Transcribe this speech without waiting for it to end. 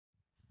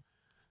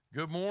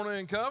Good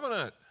morning,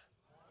 Covenant.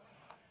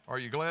 Are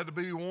you glad to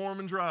be warm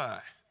and dry?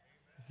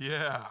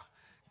 Yeah,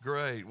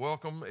 great.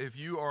 Welcome. If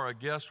you are a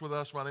guest with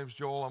us, my name is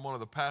Joel. I'm one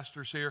of the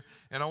pastors here,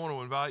 and I want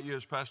to invite you,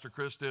 as Pastor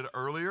Chris did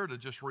earlier, to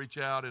just reach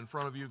out in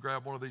front of you,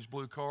 grab one of these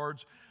blue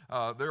cards.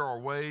 There are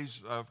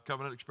ways of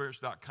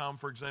covenantexperience.com,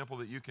 for example,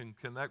 that you can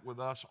connect with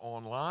us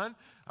online,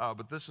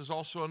 but this is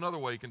also another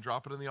way. You can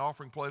drop it in the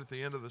offering plate at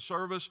the end of the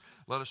service.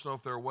 Let us know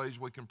if there are ways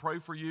we can pray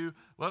for you.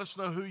 Let us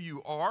know who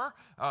you are.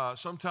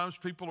 Sometimes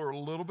people are a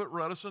little bit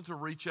reticent to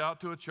reach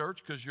out to a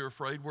church because you're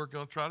afraid we're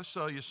going to try to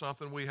sell you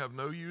something. We have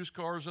no used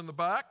cars in the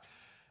back,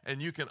 and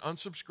you can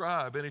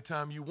unsubscribe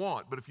anytime you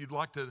want. But if you'd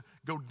like to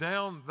go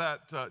down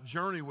that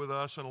journey with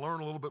us and learn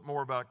a little bit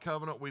more about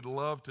Covenant, we'd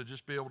love to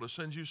just be able to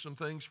send you some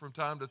things from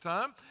time to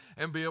time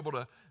and be able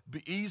to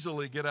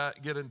easily get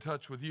in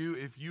touch with you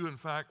if you, in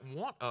fact,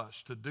 want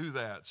us to do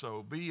that.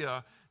 So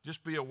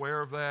just be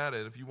aware of that,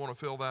 and if you want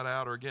to fill that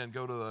out, or again,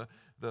 go to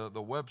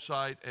the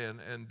website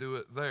and do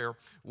it there.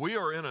 We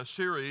are in a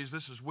series.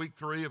 This is week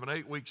 3 of an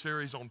 8-week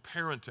series on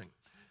parenting.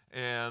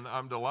 And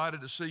I'm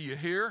delighted to see you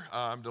here.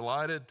 I'm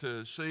delighted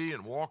to see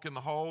and walk in the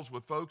halls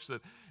with folks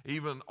that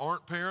even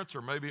aren't parents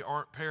or maybe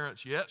aren't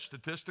parents yet.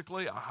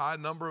 Statistically, a high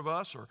number of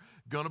us are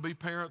going to be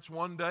parents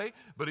one day.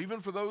 But even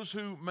for those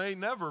who may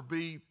never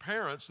be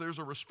parents, there's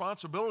a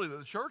responsibility that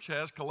the church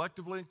has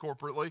collectively and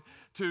corporately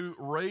to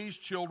raise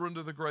children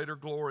to the greater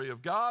glory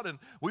of God. And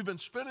we've been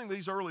spending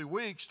these early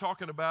weeks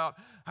talking about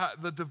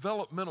the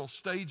developmental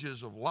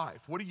stages of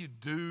life. What do you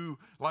do,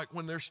 like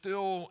when they're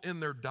still in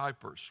their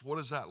diapers? What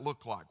does that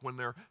look like? When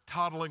they're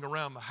toddling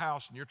around the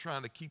house and you're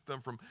trying to keep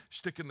them from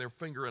sticking their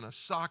finger in a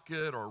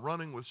socket or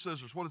running with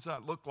scissors, what does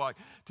that look like?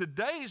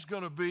 Today's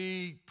going to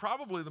be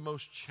probably the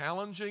most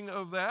challenging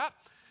of that.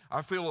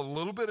 I feel a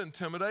little bit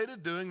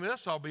intimidated doing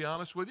this, I'll be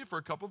honest with you, for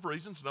a couple of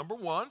reasons. Number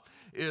one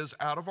is,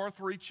 out of our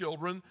 3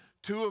 children,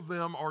 2 of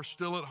them are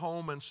still at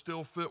home and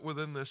still fit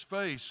within this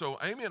phase. So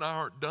Amy and I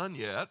aren't done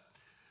yet.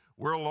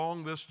 We're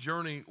along this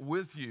journey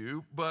with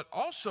you, but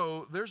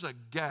also there's a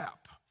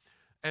gap.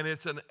 And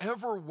it's an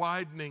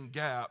ever-widening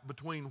gap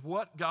between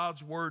what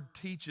God's Word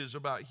teaches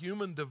about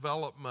human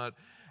development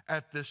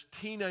at this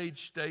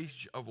teenage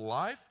stage of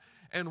life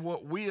and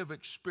what we have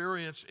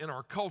experienced in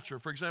our culture.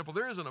 For example,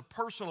 there isn't a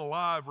person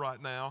alive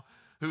right now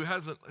who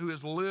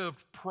has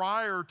lived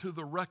prior to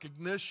the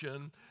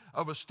recognition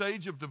of a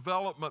stage of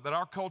development that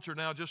our culture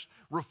now just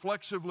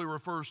reflexively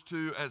refers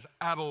to as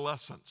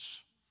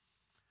adolescence.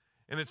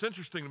 And it's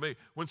interesting to me,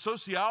 when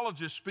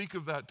sociologists speak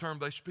of that term,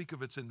 they speak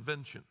of its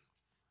invention.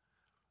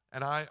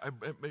 And I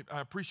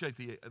appreciate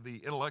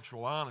the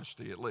intellectual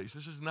honesty, at least.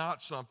 This is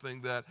not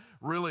something that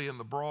really, in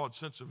the broad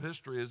sense of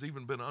history, has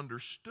even been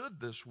understood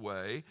this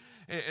way.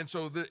 And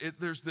so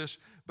there's this,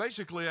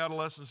 basically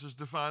adolescence is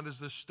defined as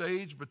this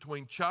stage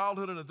between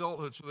childhood and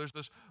adulthood. So there's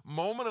this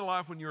moment in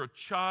life when you're a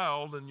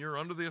child and you're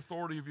under the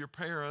authority of your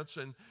parents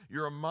and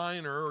you're a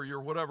minor, or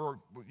you're whatever,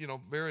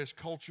 various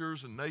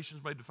cultures and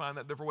nations may define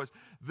that different ways.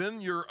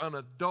 Then you're an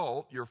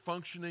adult, you're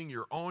functioning,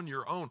 you're on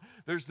your own.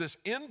 There's this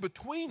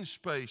in-between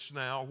space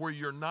now where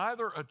you're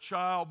neither a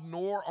child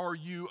nor are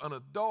you an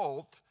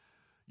adult,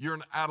 you're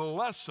an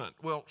adolescent.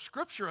 Well,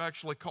 Scripture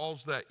actually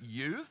calls that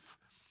youth,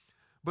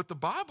 but the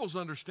Bible's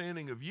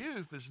understanding of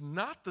youth is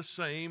not the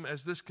same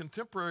as this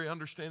contemporary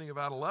understanding of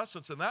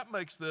adolescence, and that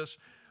makes this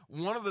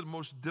one of the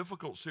most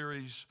difficult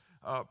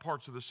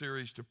parts of the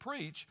series to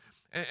preach.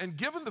 And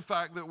given the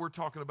fact that we're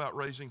talking about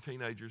raising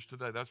teenagers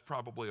today, that's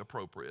probably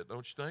appropriate,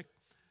 don't you think?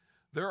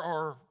 There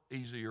are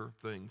easier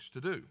things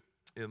to do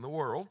in the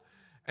world.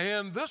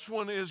 And this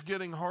one is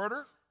getting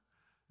harder.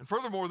 And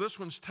furthermore, this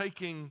one's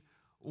taking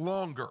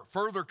longer.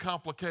 Further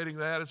complicating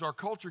that is our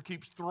culture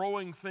keeps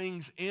throwing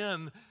things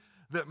in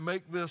that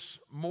make this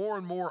more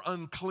and more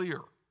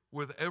unclear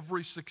with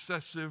every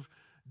successive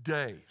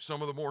day.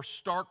 Some of the more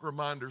stark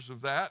reminders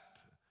of that,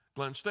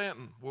 Glenn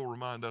Stanton will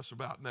remind us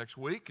about next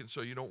week, and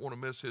so you don't want to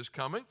miss his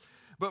coming.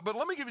 But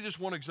let me give you just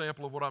one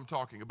example of what I'm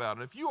talking about.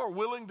 And if you are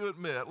willing to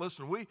admit,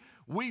 listen,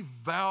 we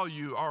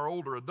value our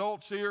older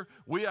adults here.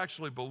 We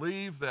actually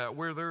believe that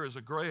where there is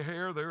a gray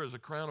hair, there is a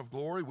crown of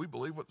glory. We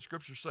believe what the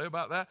Scriptures say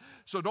about that.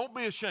 So don't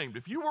be ashamed.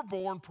 If you were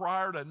born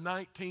prior to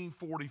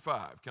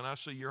 1945, can I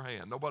see your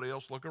hand? Nobody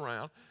else look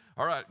around.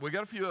 All right, we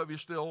got a few of you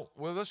still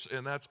with us,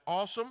 and that's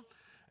awesome.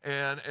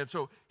 And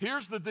so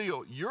here's the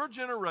deal. Your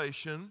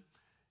generation,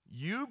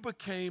 you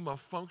became a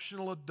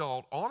functional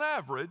adult on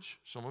average.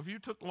 Some of you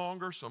took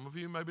longer, some of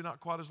you maybe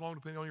not quite as long,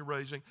 depending on your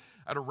raising,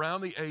 at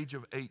around the age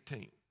of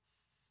 18.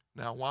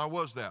 Now, why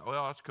was that?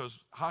 Well, that's because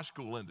high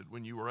school ended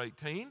when you were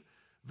 18.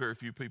 Very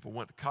few people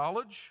went to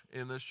college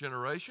in this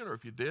generation, or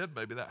if you did,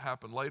 maybe that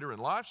happened later in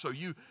life. So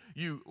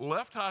you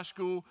left high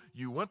school,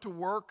 you went to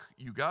work,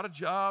 you got a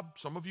job,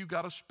 some of you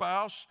got a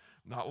spouse.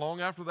 Not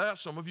long after that,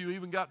 some of you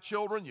even got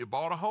children, you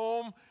bought a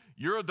home.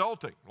 You're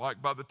adulting. Like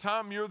by the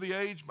time you're the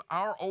age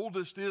our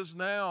oldest is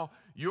now,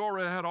 you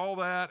already had all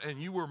that and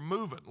you were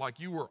moving. Like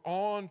you were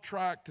on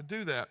track to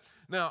do that.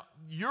 Now,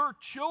 your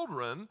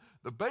children,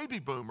 the baby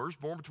boomers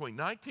born between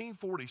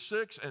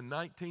 1946 and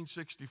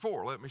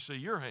 1964, let me see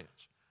your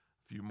hands.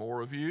 A few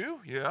more of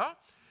you, yeah.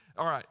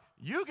 All right,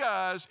 you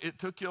guys, it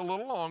took you a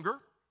little longer.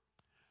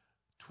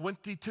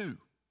 22.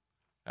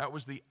 That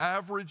was the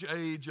average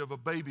age of a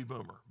baby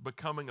boomer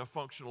becoming a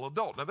functional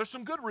adult. Now, there's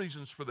some good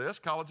reasons for this.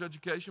 College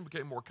education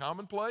became more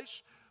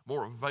commonplace,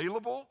 more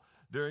available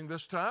during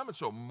this time, and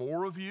so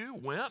more of you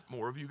went,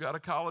 more of you got a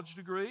college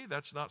degree.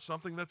 That's not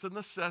something that's a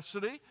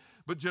necessity,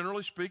 but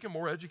generally speaking,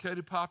 more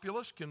educated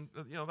populace can,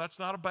 that's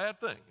not a bad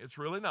thing. It's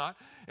really not.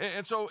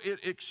 And so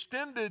it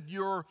extended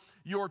your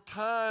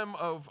time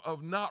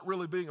of not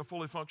really being a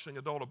fully functioning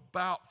adult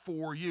about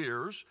 4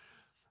 years.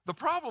 The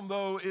problem,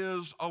 though,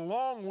 is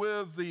along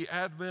with the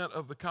advent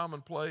of the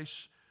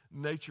commonplace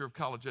nature of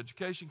college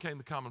education came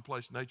the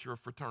commonplace nature of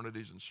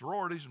fraternities and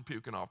sororities and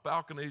puking off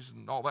balconies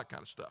and all that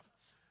kind of stuff,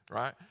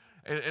 right?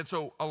 And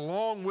so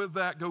along with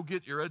that, go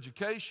get your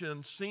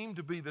education seemed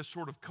to be this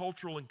sort of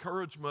cultural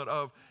encouragement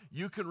of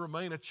you can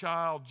remain a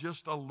child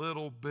just a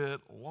little bit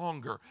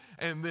longer.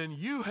 And then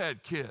you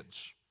had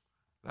kids.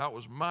 That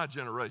was my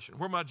generation.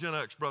 We're my Gen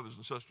X brothers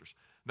and sisters.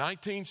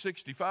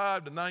 1965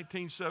 to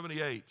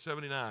 1978,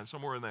 79,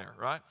 somewhere in there,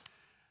 right?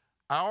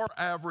 Our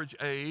average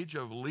age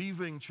of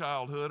leaving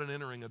childhood and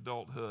entering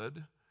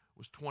adulthood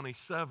was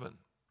 27.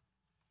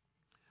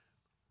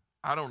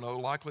 I don't know,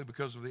 likely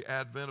because of the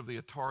advent of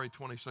the Atari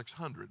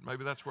 2600.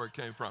 Maybe that's where it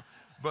came from.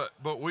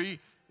 But we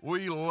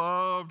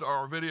loved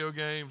our video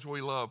games.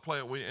 We loved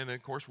playing. And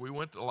of course,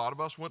 a lot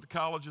of us went to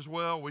college as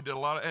well. We did a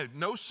lot of,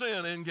 no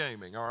sin in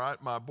gaming, all right?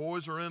 My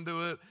boys are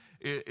into it.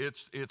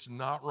 It's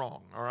not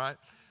wrong, all right?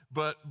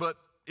 But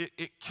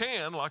it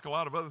can, like a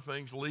lot of other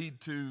things, lead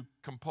to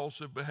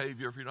compulsive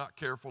behavior if you're not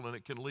careful, and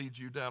it can lead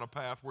you down a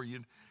path where you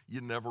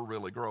never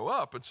really grow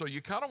up. And so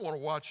you kind of want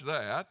to watch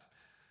that.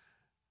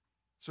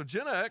 So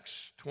Gen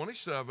X,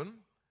 27,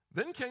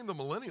 then came the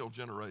millennial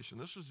generation.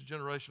 This was the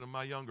generation of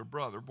my younger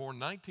brother, born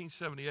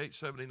 1978,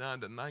 79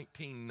 to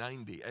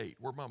 1998.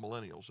 Where are my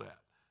millennials at?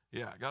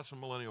 Yeah, I got some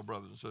millennial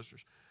brothers and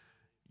sisters.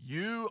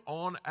 You,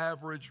 on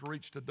average,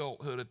 reached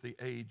adulthood at the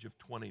age of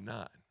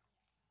 29.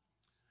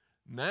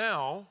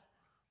 Now,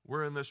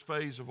 we're in this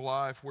phase of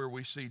life where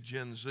we see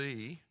Gen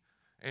Z,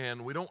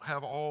 and we don't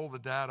have all the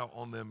data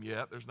on them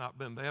yet.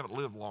 They haven't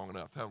lived long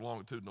enough to have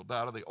longitudinal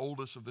data. The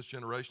oldest of this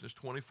generation is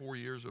 24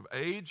 years of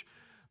age,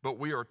 but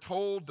we are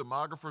told,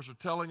 demographers are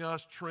telling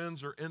us,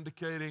 trends are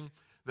indicating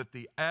that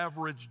the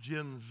average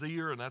Gen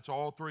Zer, and that's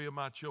all three of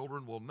my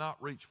children, will not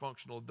reach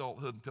functional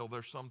adulthood until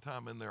they're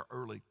sometime in their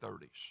early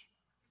 30s.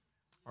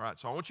 All right,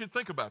 so I want you to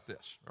think about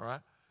this, all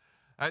right?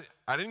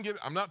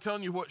 I'm not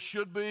telling you what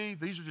should be.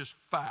 These are just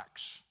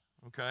facts,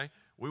 okay?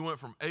 We went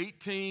from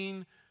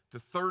 18 to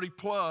 30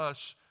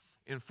 plus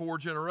in 4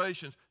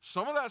 generations.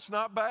 Some of that's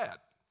not bad.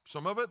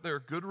 Some of it, there are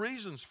good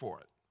reasons for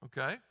it,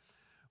 okay?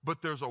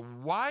 But there's a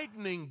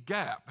widening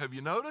gap. Have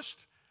you noticed?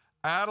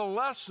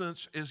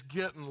 Adolescence is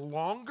getting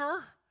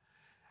longer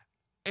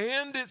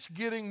and it's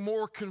getting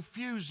more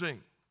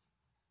confusing.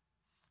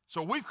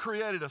 So we've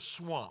created a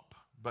swamp,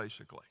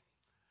 basically.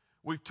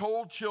 We've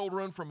told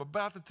children from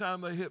about the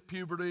time they hit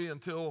puberty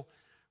until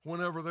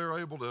whenever they're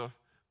able to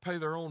pay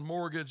their own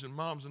mortgage, and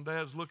moms and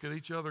dads look at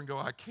each other and go,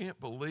 I can't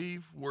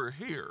believe we're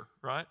here,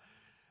 right?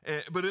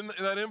 But in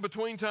that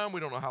in-between time, we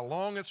don't know how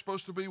long it's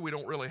supposed to be. We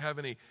don't really have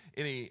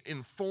any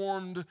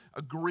informed,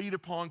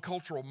 agreed-upon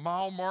cultural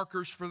mile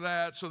markers for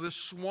that. So this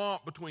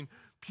swamp between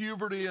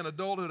puberty and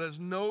adulthood has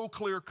no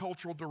clear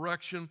cultural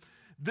direction.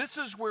 This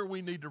is where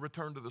we need to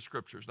return to the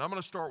Scriptures. Now, I'm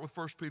going to start with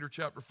 1 Peter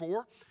chapter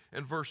 4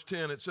 and verse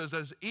 10. It says,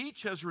 as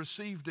each has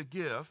received a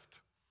gift,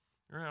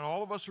 and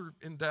all of us are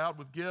endowed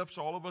with gifts,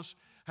 all of us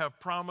have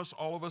promise,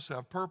 all of us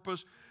have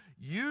purpose,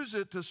 use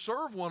it to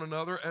serve one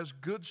another as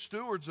good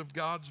stewards of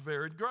God's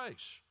varied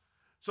grace.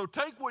 So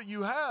take what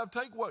you have,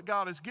 take what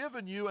God has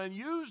given you, and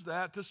use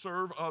that to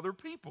serve other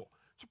people.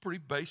 It's a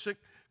pretty basic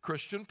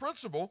Christian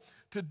principle.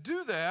 To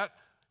do that,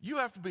 you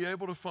have to be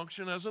able to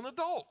function as an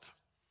adult.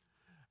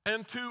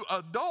 And to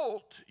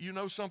adult, you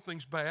know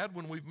something's bad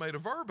when we've made a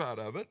verb out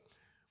of it.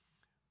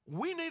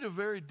 We need a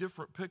very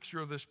different picture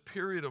of this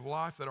period of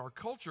life that our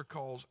culture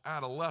calls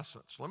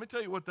adolescence. Let me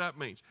tell you what that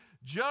means.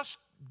 Just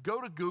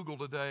go to Google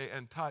today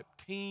and type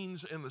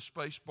teens in the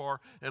space bar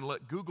and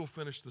let Google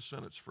finish the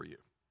sentence for you.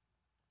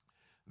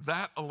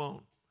 That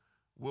alone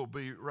will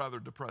be rather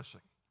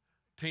depressing.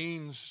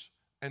 Teens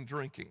and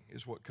drinking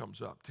is what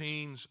comes up.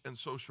 Teens and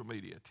social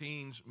media.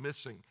 Teens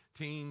missing.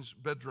 Teens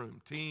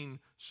bedroom. Teen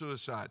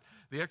suicide.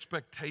 The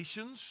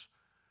expectations,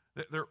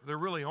 there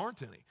really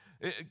aren't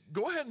any.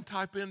 Go ahead and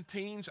type in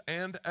teens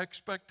and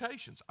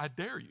expectations. I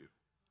dare you.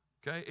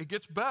 Okay? It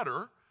gets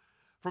better.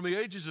 From the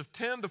ages of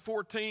 10 to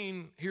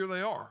 14, here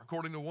they are,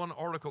 according to one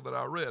article that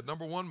I read.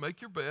 Number one,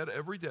 make your bed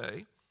every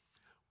day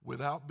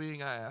without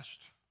being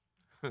asked.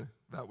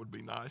 That would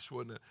be nice,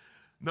 wouldn't it?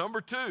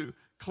 Number two,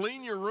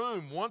 clean your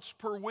room once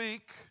per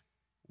week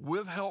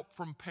with help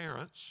from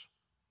parents.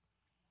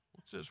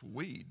 What's this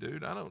we,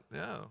 dude? I don't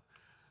know.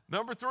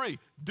 Number three,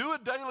 do a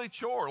daily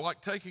chore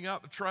like taking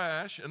out the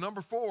trash. And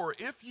number four,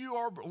 if you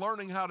are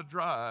learning how to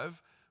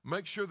drive,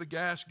 make sure the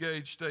gas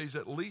gauge stays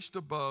at least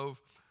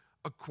above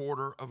a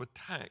quarter of a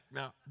tank.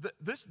 Now,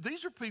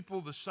 these are people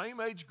the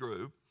same age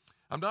group.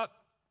 I'm not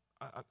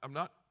I'm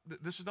not,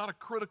 this is not a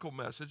critical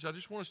message. I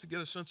just want us to get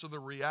a sense of the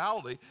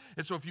reality.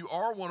 And so if you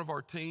are one of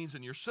our teens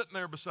and you're sitting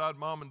there beside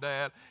mom and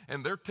dad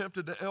and they're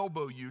tempted to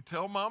elbow you,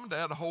 tell mom and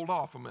dad to hold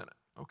off a minute,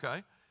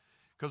 okay?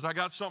 Because I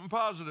got something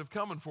positive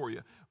coming for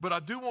you. But I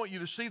do want you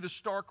to see the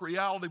stark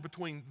reality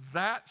between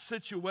that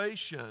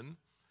situation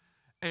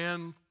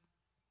and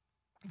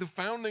the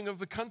founding of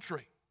the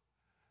country.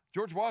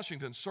 George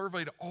Washington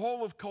surveyed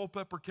all of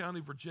Culpeper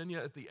County, Virginia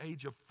at the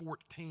age of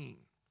 14.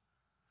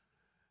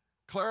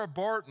 Clara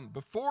Barton,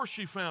 before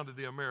she founded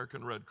the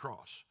American Red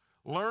Cross,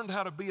 learned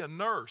how to be a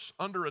nurse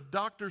under a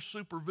doctor's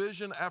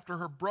supervision after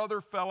her brother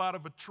fell out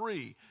of a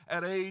tree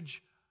at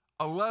age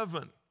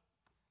 11.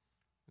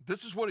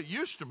 This is what it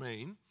used to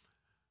mean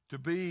to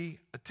be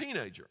a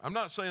teenager. I'm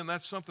not saying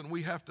that's something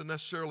we have to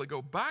necessarily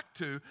go back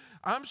to.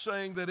 I'm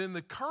saying that in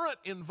the current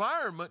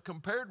environment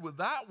compared with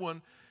that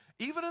one,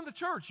 even in the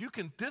church, you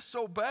can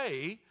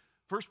disobey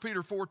 1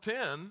 Peter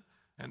 4:10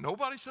 and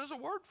nobody says a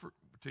word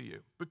to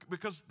you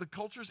because the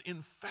culture's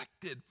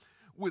infected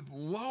with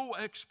low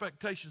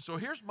expectations. So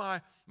here's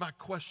my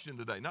question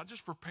today, not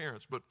just for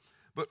parents,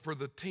 but for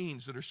the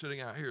teens that are sitting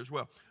out here as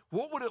well.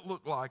 What would it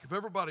look like if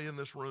everybody in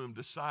this room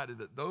decided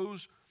that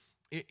those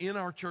in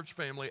our church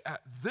family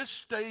at this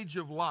stage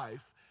of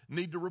life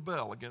need to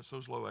rebel against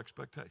those low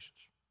expectations?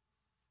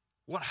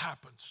 What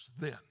happens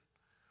then?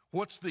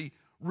 What's the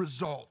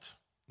result?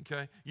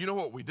 Okay, you know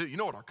what we do. You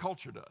know what our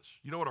culture does.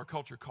 You know what our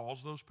culture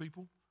calls those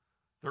people?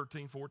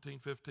 13, 14,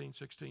 15,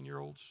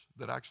 16-year-olds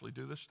that actually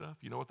do this stuff.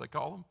 You know what they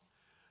call them?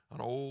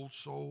 An old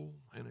soul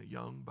in a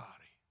young body.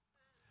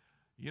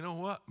 You know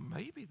what?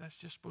 Maybe that's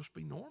just supposed to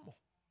be normal,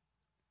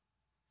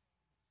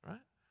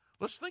 right?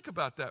 Let's think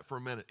about that for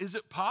a minute. Is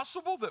it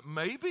possible that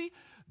maybe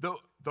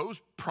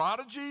those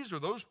prodigies or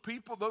those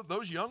people,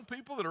 those young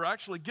people that are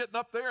actually getting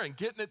up there and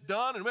getting it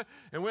done,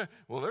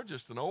 well, they're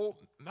just an old,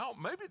 no,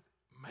 maybe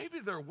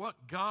they're what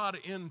God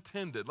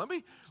intended. Let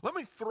me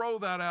throw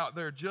that out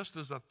there just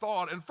as a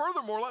thought. And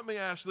furthermore, let me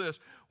ask this.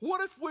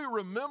 What if we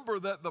remember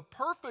that the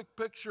perfect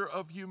picture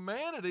of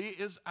humanity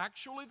is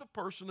actually the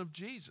person of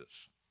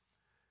Jesus,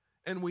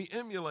 and we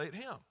emulate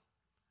him?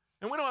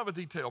 And we don't have a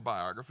detailed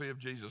biography of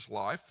Jesus'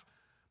 life,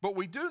 but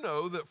we do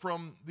know that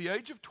from the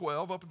age of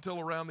 12 up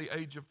until around the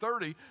age of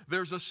 30,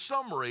 there's a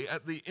summary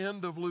at the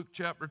end of Luke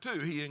chapter 2.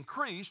 He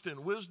increased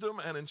in wisdom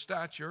and in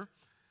stature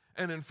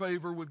and in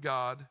favor with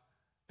God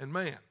and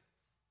man.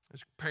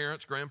 His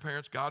parents,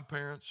 grandparents,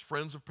 godparents,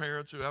 friends of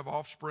parents who have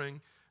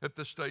offspring at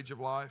this stage of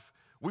life.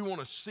 We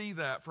want to see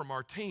that from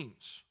our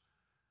teens.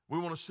 We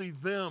want to see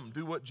them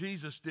do what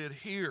Jesus did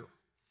here.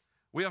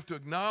 We have to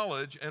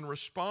acknowledge and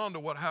respond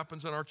to what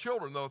happens in our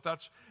children, though,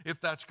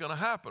 if that's going to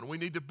happen. We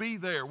need to be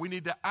there. We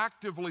need to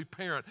actively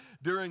parent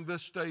during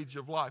this stage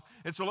of life.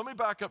 And so let me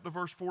back up to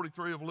verse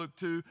 43 of Luke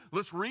 2.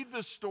 Let's read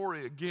this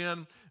story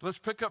again. Let's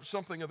pick up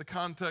something of the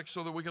context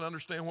so that we can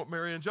understand what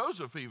Mary and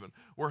Joseph even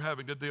were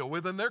having to deal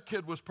with. And their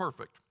kid was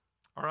perfect.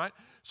 All right?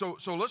 So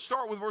let's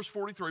start with verse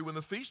 43. When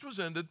the feast was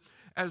ended,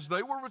 as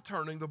they were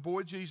returning, the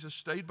boy Jesus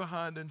stayed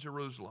behind in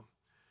Jerusalem.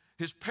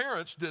 His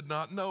parents did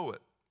not know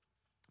it.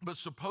 But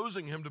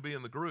supposing him to be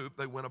in the group,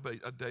 they went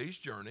a day's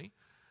journey.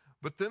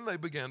 But then they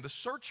began to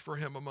search for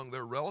him among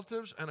their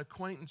relatives and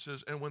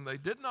acquaintances. And when they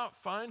did not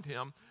find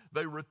him,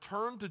 they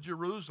returned to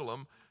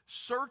Jerusalem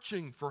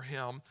searching for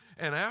him.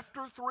 And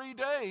after 3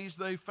 days,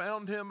 they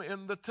found him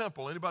in the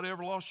temple. Anybody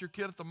ever lost your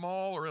kid at the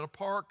mall or in a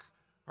park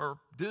or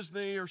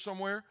Disney or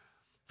somewhere?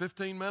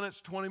 15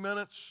 minutes, 20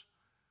 minutes?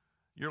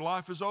 Your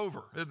life is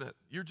over, isn't it?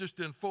 You're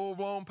just in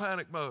full-blown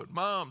panic mode.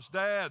 Moms,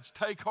 dads,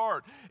 take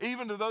heart.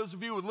 Even to those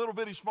of you with little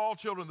bitty small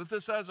children that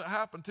this hasn't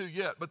happened to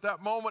yet, but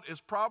that moment is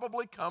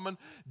probably coming.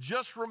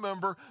 Just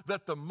remember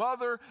that the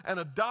mother and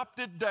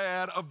adopted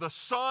dad of the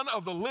Son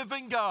of the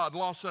living God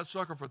lost that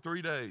sucker for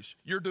 3 days.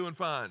 You're doing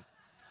fine,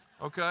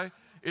 okay?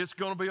 It's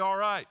going to be all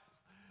right.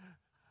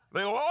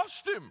 They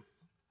lost him.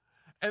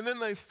 And then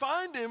they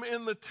find him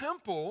in the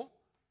temple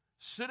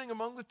sitting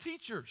among the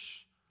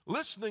teachers,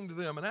 listening to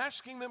them and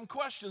asking them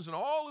questions. And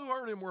all who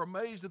heard him were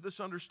amazed at this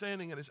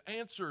understanding and his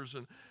answers.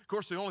 And, of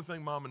course, the only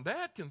thing mom and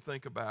dad can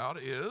think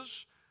about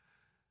is,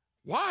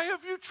 why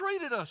have you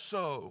treated us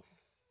so?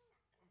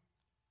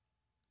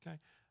 Okay.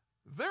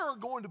 There are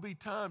going to be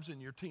times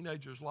in your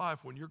teenager's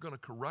life when you're going to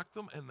correct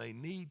them and they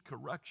need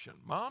correction.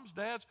 Moms,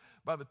 dads,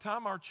 by the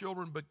time our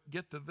children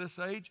get to this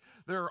age,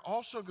 there are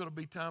also going to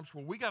be times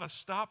where we got to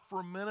stop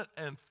for a minute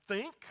and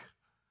think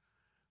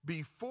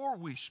before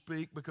we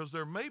speak, because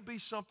there may be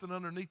something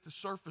underneath the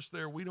surface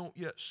there we don't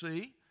yet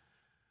see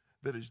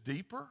that is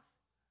deeper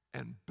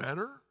and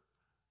better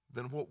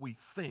than what we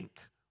think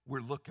we're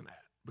looking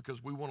at,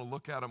 because we want to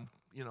look at them,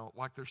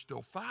 like they're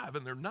still 5,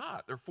 and they're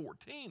not. They're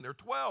 14, they're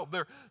 12,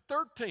 they're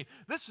 13.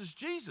 This is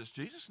Jesus.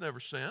 Jesus never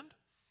sinned.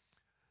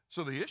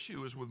 So the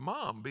issue is with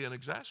mom being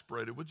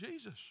exasperated with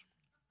Jesus,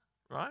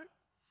 right?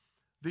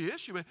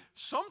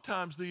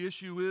 Sometimes the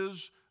issue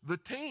is the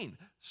teen.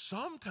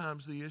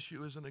 Sometimes the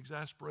issue is an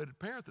exasperated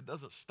parent that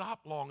doesn't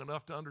stop long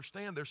enough to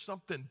understand there's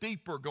something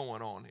deeper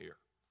going on here.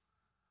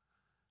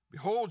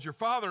 Behold, your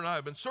father and I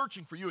have been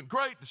searching for you in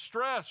great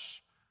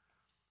distress.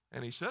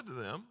 And he said to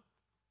them,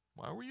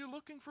 Why were you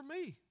looking for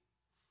me?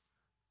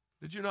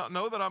 Did you not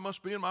know that I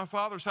must be in my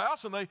Father's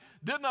house? And they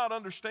did not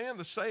understand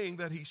the saying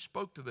that he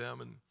spoke to them.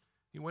 And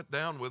he went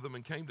down with them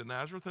and came to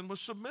Nazareth and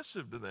was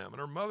submissive to them.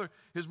 And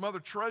his mother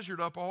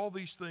treasured up all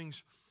these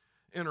things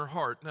in her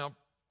heart. Now,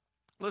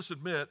 let's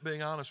admit,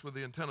 being honest with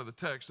the intent of the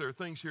text, there are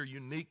things here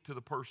unique to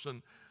the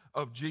person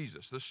of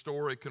Jesus. This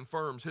story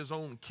confirms his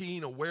own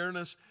keen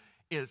awareness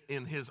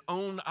in his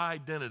own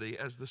identity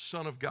as the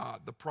Son of God,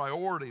 the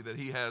priority that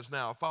he has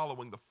now,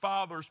 following the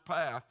Father's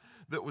path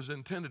that was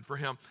intended for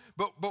him.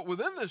 But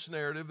within this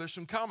narrative, there's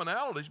some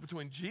commonalities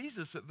between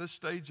Jesus at this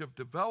stage of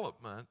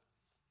development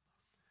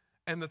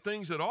and the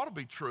things that ought to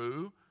be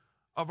true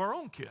of our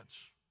own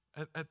kids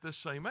at this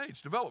same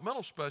age.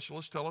 Developmental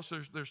specialists tell us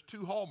there's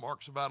two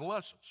hallmarks of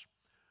adolescence.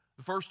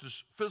 The first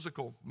is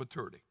physical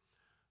maturity.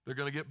 They're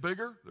going to get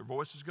bigger. Their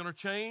voice is going to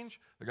change.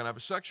 They're going to have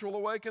a sexual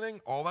awakening.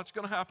 All that's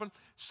going to happen.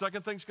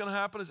 Second thing's going to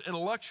happen is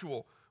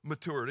intellectual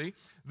maturity.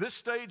 This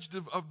stage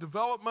of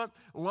development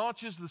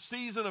launches the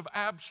season of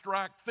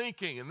abstract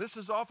thinking. And this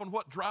is often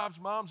what drives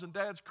moms and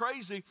dads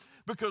crazy,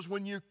 because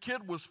when your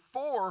kid was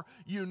 4,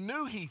 you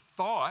knew he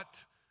thought.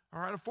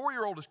 All right, a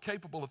 4-year-old is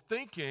capable of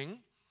thinking,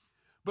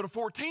 but a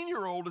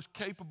 14-year-old is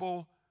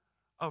capable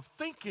of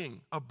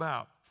thinking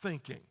about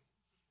thinking.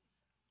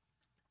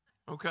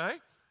 Okay?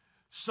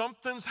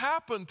 Something's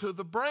happened to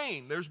the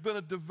brain. There's been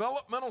a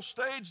developmental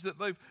stage that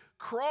they've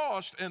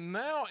crossed, and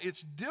now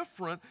it's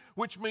different,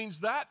 which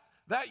means that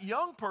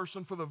young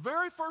person, for the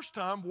very first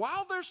time,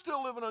 while they're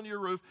still living under your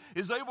roof,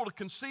 is able to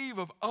conceive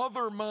of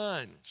other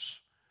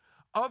minds,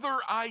 other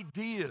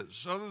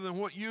ideas, other than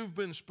what you've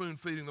been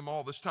spoon-feeding them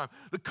all this time.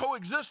 The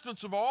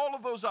coexistence of all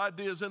of those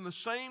ideas in the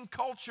same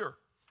culture.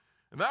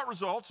 And that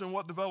results in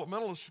what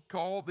developmentalists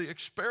call the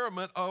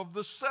experiment of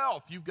the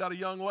self. You've got a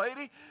young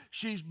lady,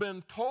 she's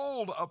been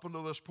told up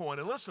until this point.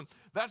 And listen,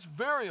 that's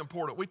very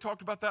important. We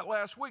talked about that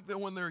last week, that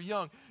when they're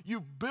young, you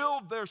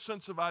build their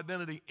sense of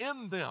identity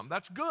in them.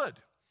 That's good.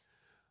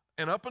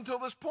 And up until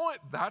this point,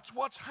 that's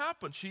what's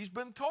happened. She's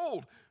been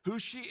told who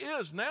she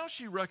is. Now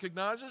she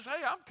recognizes,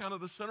 hey, I'm kind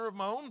of the center of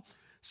my own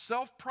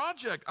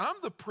self-project. I'm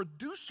the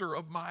producer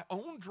of my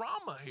own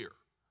drama here.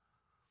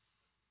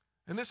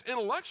 And this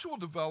intellectual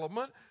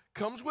development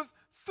comes with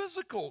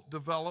physical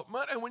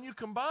development, and when you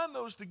combine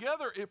those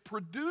together, it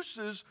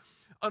produces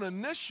an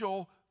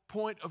initial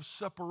point of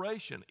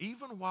separation.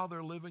 Even while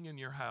they're living in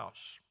your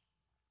house,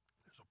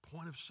 there's a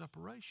point of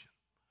separation.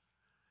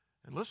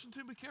 And listen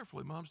to me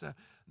carefully, moms, dad.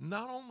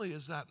 Not only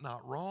is that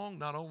not wrong,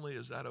 not only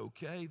is that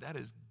okay, that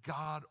is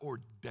God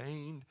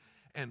ordained,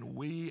 and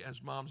we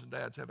as moms and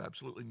dads have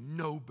absolutely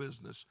no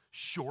business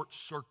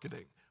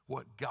short-circuiting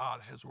what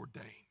God has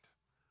ordained,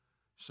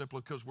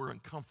 simply because we're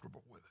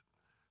uncomfortable with it.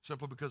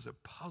 Simply because it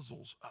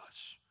puzzles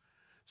us.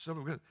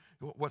 Simply because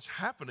what's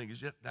happening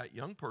is that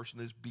young person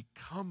is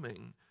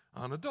becoming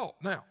an adult.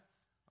 Now,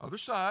 other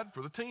side,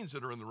 for the teens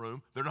that are in the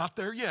room, they're not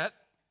there yet,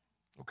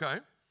 okay?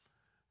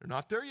 They're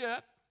not there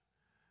yet,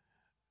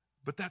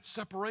 but that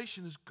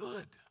separation is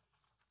good.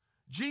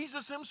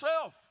 Jesus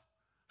himself,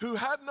 who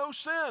had no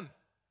sin,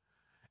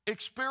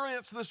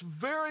 experienced this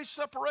very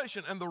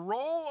separation, and the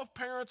role of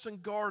parents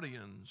and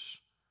guardians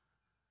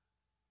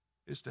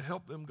is to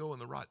help them go in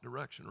the right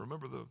direction.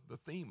 Remember the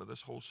theme of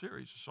this whole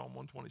series, Psalm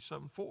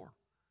 127:4.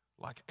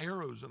 Like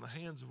arrows in the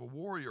hands of a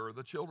warrior are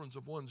the children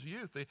of one's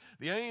youth.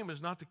 The aim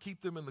is not to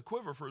keep them in the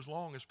quiver for as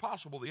long as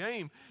possible. The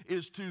aim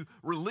is to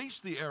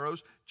release the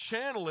arrows,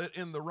 channel it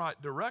in the right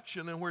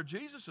direction. And where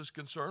Jesus is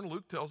concerned,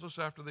 Luke tells us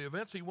after the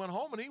events, he went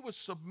home and he was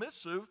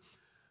submissive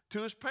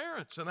to his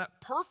parents. And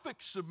that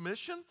perfect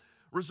submission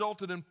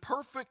resulted in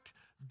perfect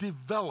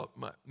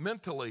development,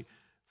 mentally,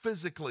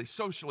 physically,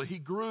 socially. He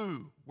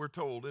grew, we're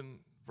told in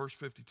verse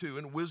 52,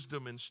 in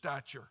wisdom, in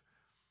stature,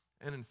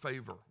 and in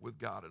favor with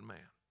God and man.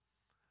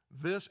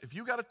 This, if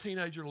you got a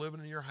teenager living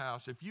in your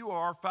house, if you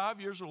are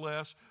 5 years or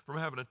less from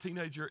having a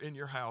teenager in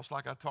your house,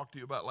 like I talked to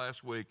you about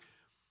last week,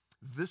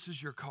 this is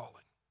your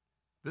calling.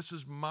 This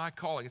is my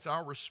calling. It's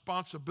our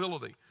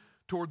responsibility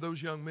toward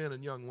those young men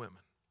and young women.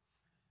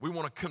 We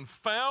want to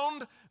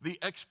confound the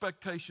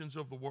expectations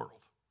of the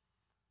world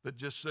that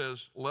just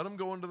says, let them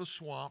go into the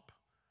swamp.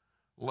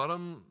 Let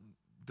them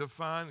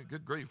define,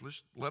 good grief,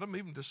 let them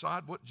even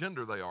decide what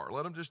gender they are.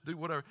 Let them just do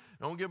whatever.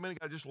 Don't give them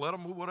any, just let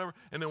them do whatever.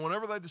 And then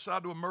whenever they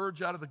decide to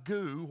emerge out of the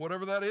goo,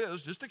 whatever that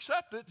is, just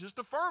accept it, just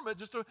affirm it.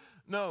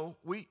 No,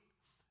 we've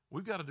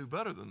got to do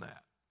better than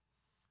that.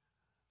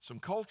 Some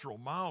cultural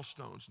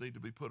milestones need to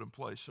be put in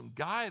place. Some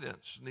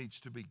guidance needs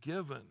to be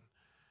given.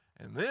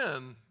 And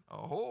then a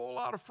whole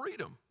lot of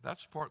freedom,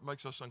 that's the part that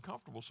makes us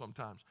uncomfortable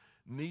sometimes,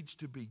 needs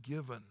to be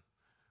given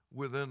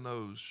within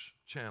those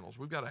channels.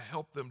 We've got to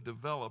help them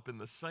develop in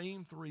the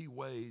same 3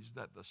 ways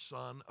that the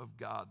Son of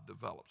God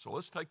developed. So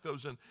let's take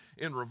those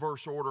in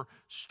reverse order,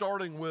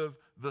 starting with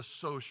the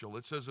social.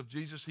 It says of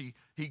Jesus,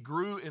 he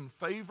grew in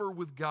favor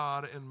with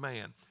God and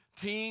man.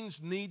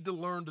 Teens need to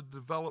learn to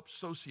develop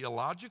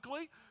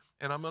sociologically,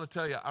 and I'm going to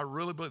tell you, I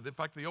really believe, in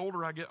fact, the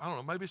older I get, I don't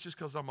know, maybe it's just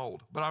because I'm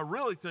old, but I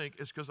really think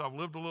it's because I've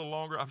lived a little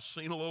longer, I've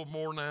seen a little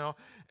more now,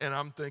 and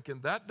I'm thinking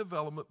that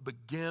development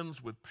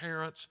begins with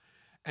parents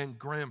and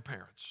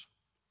grandparents.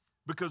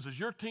 Because as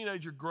your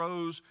teenager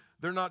grows,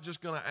 they're not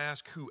just going to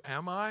ask, who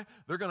am I?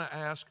 They're going to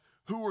ask,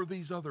 who are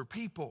these other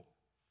people?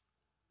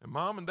 And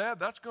mom and dad,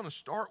 that's going to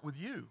start with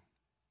you.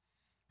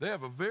 They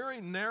have a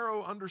very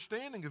narrow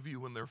understanding of you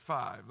when they're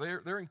 5.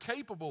 They're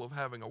incapable of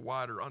having a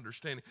wider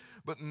understanding.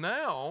 But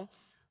now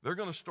they're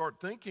going to start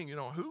thinking,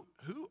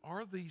 who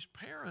are these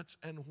parents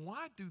and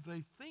why do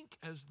they think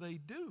as they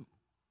do?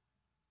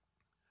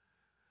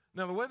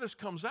 Now, the way this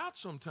comes out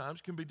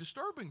sometimes can be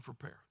disturbing for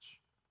parents.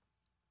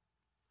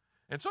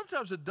 And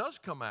sometimes it does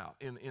come out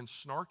in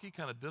snarky,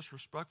 kind of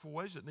disrespectful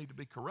ways that need to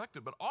be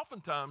corrected. But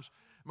oftentimes,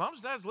 moms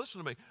and dads,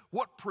 listen to me.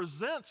 What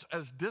presents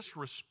as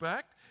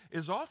disrespect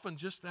is often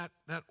just that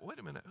wait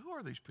a minute, who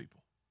are these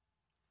people?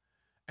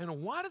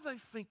 And why do they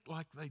think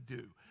like they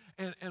do?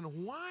 And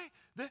why?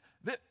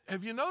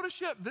 Have you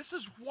noticed yet? This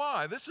is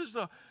why. This is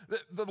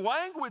the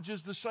language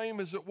is the same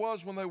as it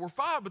was when they were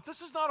 5, but this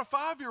is not a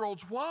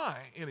 5-year-old's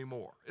why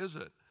anymore, is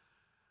it?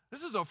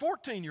 This is a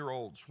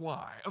 14-year-old's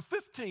why, a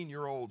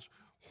 15-year-old's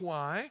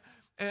why.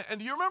 And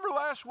do you remember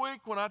last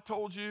week when I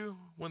told you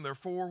when they're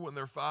 4, when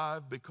they're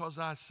 5, because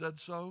I said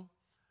so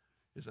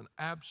is an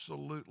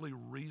absolutely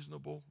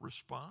reasonable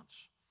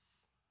response?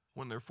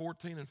 When they're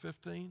 14 and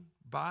 15,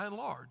 by and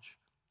large,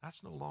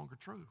 that's no longer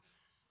true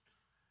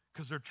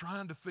because they're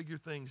trying to figure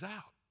things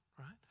out,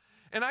 right?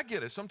 And I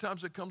get it.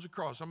 Sometimes it comes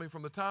across. I mean,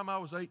 from the time I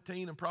was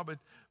 18 and probably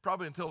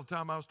until the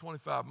time I was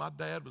 25, my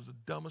dad was the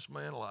dumbest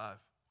man alive.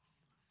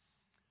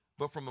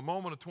 But from the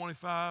moment of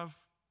 25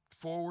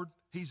 forward,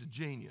 he's a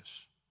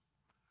genius.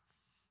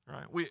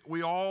 Right?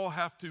 We all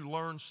have to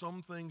learn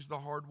some things the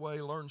hard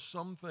way, learn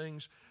some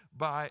things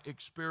by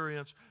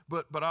experience.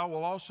 But I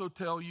will also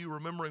tell you,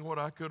 remembering what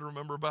I could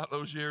remember about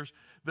those years,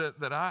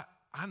 that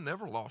I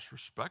never lost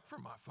respect for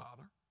my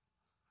father.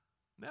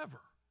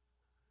 Never.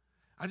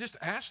 I just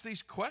asked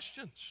these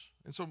questions.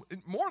 And so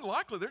more than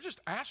likely, they're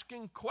just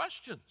asking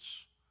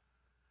questions.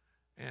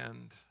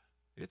 And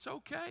it's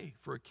okay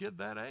for a kid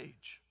that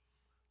age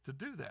to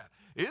do that.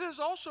 It is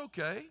also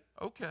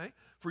okay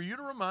for you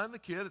to remind the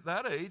kid at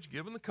that age,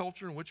 given the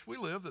culture in which we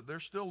live, that they're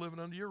still living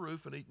under your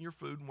roof and eating your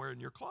food and wearing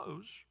your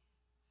clothes.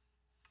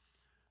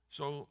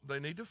 So they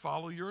need to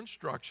follow your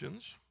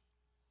instructions.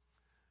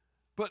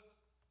 But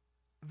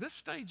this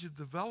stage of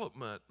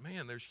development,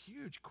 man, there's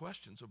huge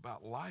questions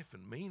about life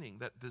and meaning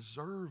that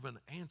deserve an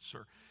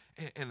answer.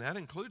 And that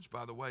includes,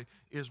 by the way,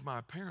 is my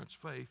parents'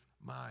 faith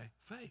my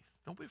faith?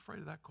 Don't be afraid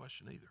of that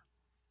question either.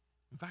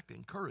 In fact,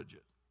 encourage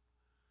it.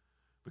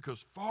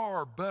 Because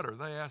far better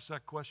they ask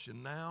that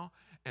question now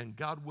and,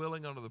 God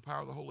willing, under the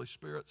power of the Holy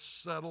Spirit,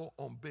 settle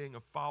on being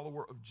a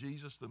follower of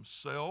Jesus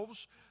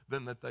themselves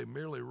than that they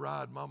merely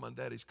ride mama and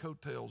daddy's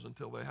coattails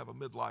until they have a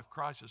midlife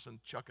crisis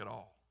and chuck it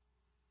all.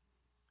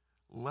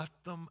 Let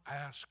them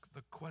ask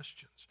the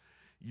questions.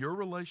 Your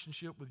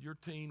relationship with your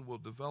teen will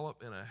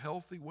develop in a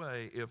healthy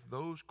way if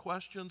those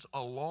questions,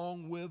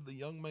 along with the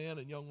young man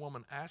and young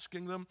woman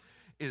asking them,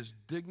 is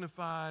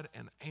dignified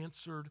and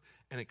answered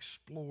and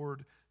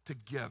explored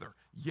together.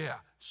 Yeah,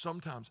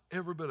 sometimes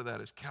every bit of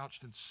that is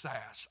couched in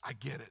sass. I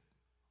get it.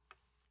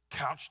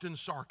 Couched in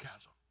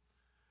sarcasm.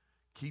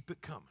 Keep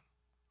it coming,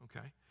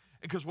 okay?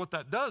 Because what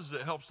that does is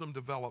it helps them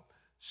develop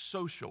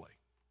socially.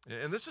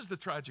 And this is the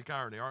tragic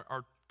irony.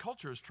 Our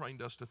culture has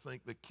trained us to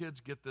think that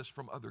kids get this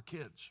from other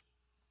kids.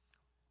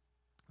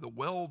 The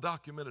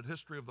well-documented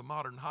history of the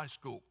modern high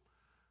school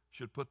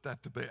should put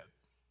that to bed,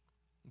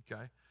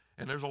 okay?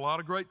 And there's a lot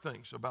of great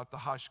things about the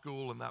high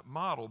school and that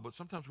model, but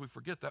sometimes we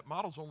forget that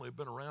model's only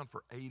been around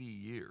for 80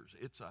 years.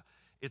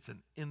 It's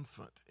an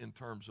infant in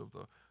terms of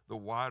the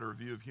wider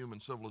view of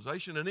human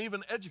civilization and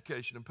even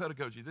education and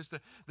pedagogy.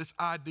 This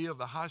idea of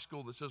the high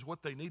school that says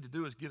what they need to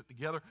do is get it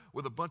together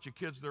with a bunch of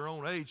kids their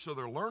own age, so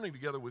they're learning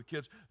together with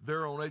kids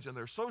their own age and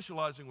they're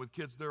socializing with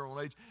kids their own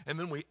age. And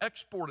then we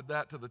exported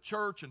that to the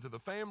church and to the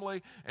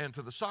family and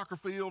to the soccer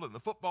field and the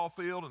football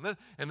field.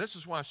 And this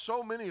is why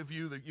so many of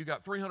you, that you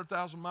got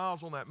 300,000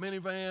 miles on that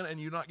minivan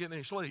and you're not getting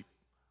any sleep.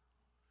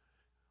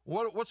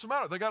 What's the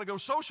matter? They got to go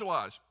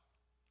socialize.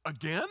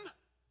 Again?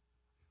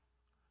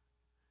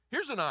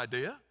 Here's an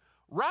idea.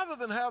 Rather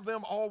than have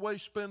them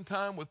always spend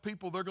time with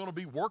people they're going to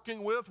be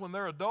working with when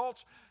they're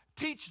adults,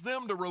 teach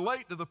them to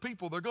relate to the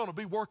people they're going to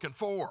be working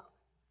for.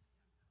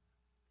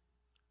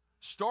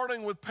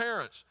 Starting with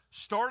parents,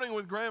 starting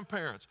with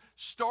grandparents,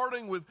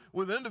 starting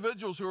with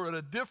individuals who are at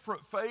a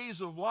different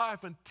phase of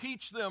life, and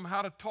teach them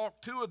how to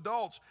talk to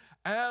adults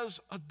as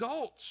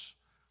adults.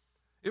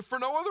 If for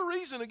no other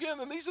reason, again,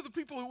 then these are the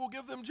people who will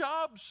give them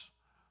jobs.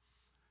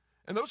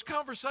 And those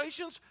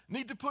conversations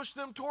need to push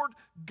them toward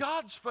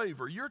God's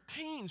favor. Your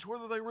teens,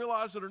 whether they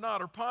realize it or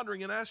not, are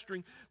pondering and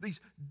asking these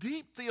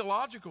deep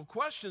theological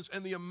questions.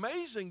 And the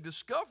amazing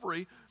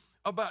discovery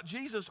about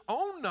Jesus'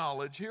 own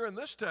knowledge here in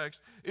this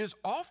text is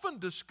often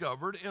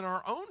discovered in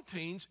our own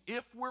teens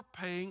if we're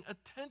paying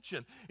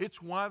attention.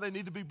 It's why they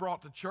need to be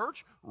brought to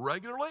church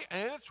regularly,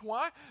 and it's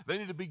why they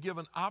need to be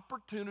given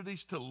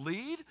opportunities to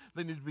lead.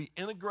 They need to be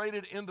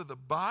integrated into the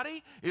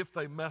body. If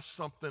they mess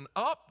something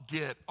up,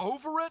 get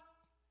over it.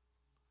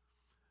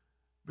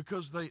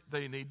 Because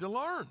they need to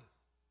learn.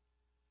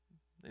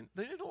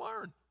 They need to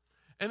learn.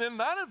 And in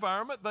that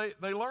environment,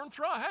 they learn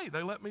try. Hey,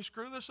 they let me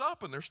screw this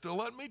up, and they're still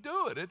letting me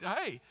do it.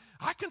 Hey,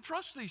 I can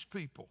trust these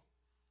people.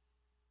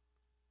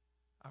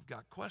 I've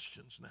got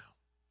questions now.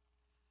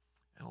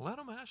 And let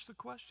them ask the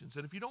questions.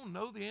 And if you don't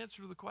know the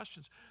answer to the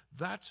questions,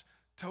 that's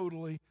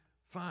totally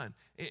fine.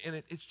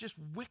 And it's just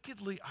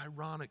wickedly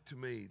ironic to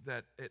me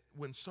that at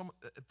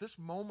this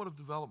moment of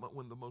development,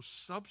 when the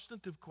most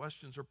substantive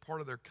questions are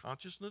part of their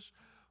consciousness,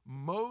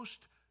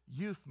 most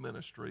youth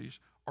ministries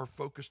are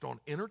focused on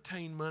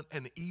entertainment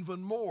and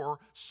even more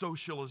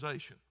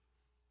socialization.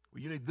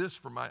 Well,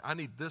 I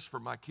need this for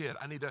my kid.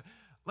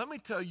 Let me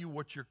tell you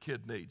what your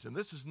kid needs, and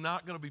this is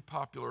not going to be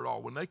popular at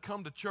all. When they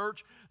come to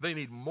church, they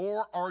need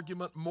more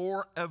argument,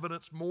 more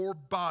evidence, more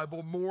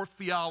Bible, more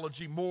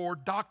theology, more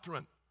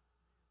doctrine.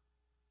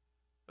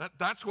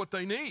 That's what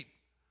they need.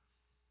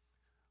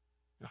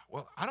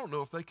 Well, I don't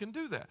know if they can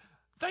do that.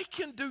 They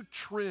can do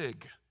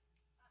trig.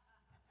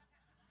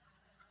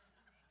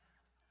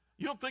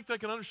 You don't think they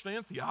can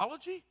understand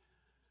theology?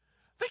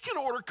 They can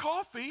order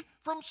coffee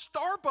from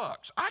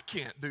Starbucks. I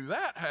can't do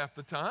that half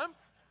the time.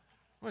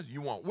 What,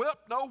 you want whip,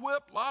 no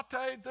whip,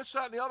 latte, this,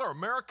 that, and the other,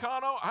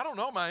 Americano? I don't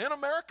know. Am I in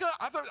America?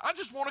 I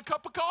just want a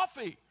cup of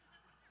coffee.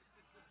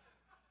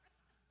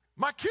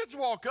 My kids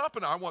walk up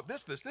and I want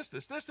this, and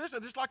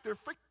it's like they're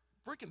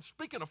freaking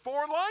speaking a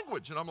foreign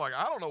language. And I'm like,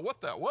 I don't know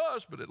what that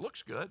was, but it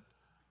looks good.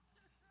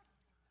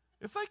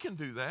 If they can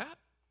do that,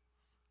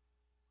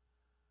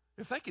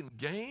 if they can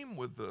game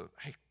with the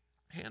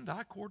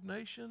hand-eye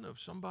coordination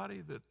of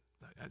somebody that,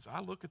 as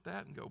I look at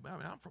that and go, man,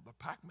 I'm from the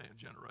Pac-Man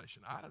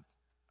generation.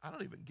 I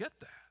don't even get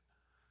that.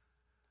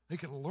 They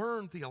can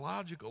learn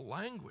theological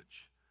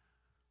language.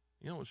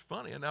 You know, it's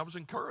funny, and I was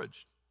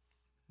encouraged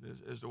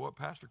as to what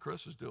Pastor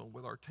Chris is doing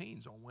with our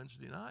teens on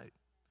Wednesday night.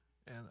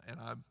 And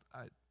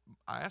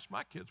I asked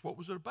my kids, what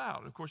was it about?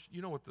 And of course,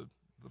 you know what the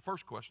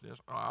first question is?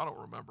 Oh, I don't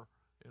remember,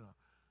 you know.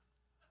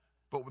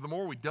 But the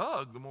more we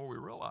dug, the more we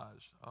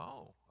realized,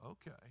 oh,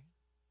 okay.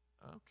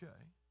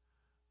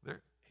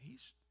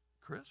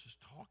 Chris is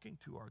talking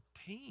to our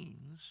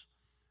teens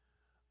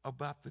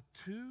about the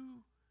two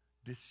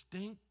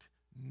distinct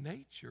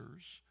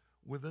natures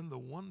within the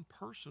one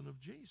person of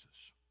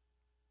Jesus,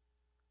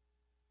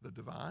 the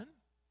divine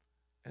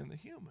and the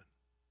human.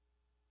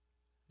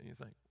 And you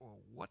think, well,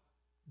 what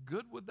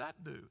good would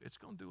that do? It's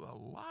going to do a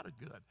lot of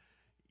good.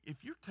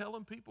 If you're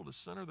telling people to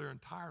center their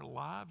entire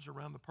lives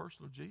around the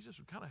person of Jesus, it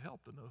would kind of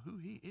help to know who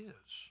he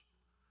is.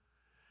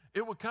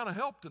 It would kind of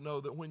help to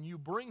know that when you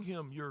bring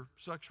him your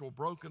sexual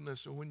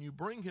brokenness, and when you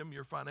bring him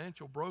your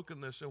financial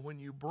brokenness, and when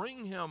you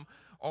bring him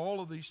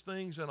all of these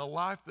things in a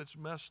life that's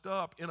messed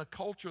up, in a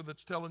culture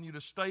that's telling you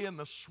to stay in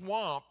the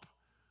swamp,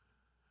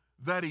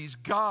 that he's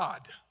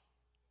God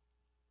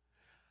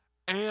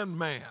and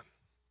man.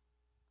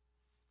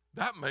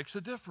 That makes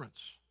a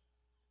difference.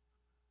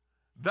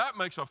 That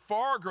makes a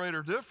far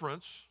greater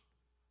difference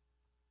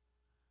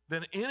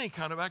than any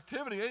kind of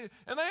activity.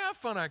 And they have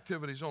fun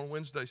activities on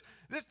Wednesdays.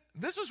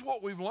 This is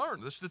what we've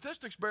learned. The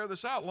statistics bear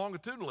this out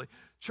longitudinally.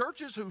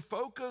 Churches who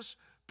focus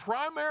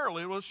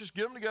primarily, let's just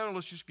get them together,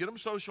 let's just get them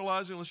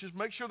socializing, let's just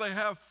make sure they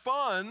have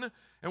fun,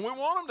 and we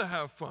want them to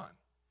have fun.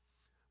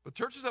 But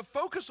churches that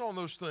focus on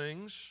those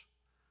things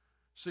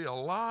see a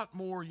lot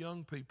more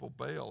young people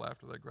bail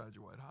after they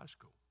graduate high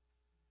school.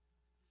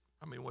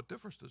 I mean, what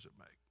difference does it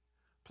make?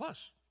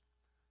 Plus,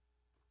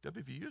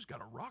 WVU's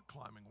got a rock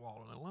climbing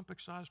wall and an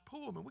Olympic-sized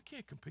pool. I mean, we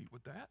can't compete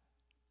with that,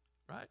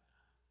 right?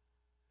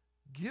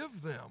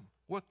 Give them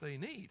what they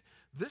need.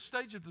 This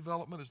stage of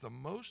development is the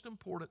most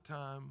important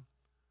time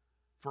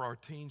for our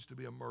teens to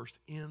be immersed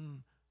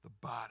in the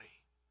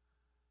body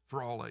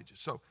for all ages.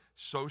 So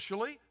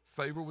socially,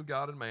 favor with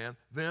God and man,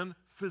 then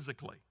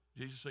physically.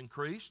 Jesus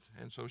increased,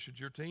 and so should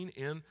your teen,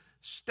 in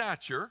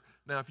stature.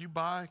 Now, if you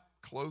buy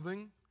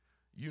clothing,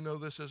 you know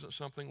this isn't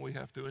something we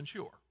have to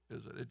ensure.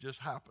 Is it? It just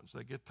happens.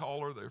 They get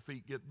taller, their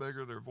feet get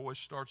bigger, their voice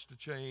starts to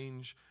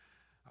change.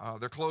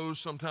 Their clothes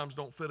sometimes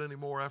don't fit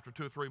anymore after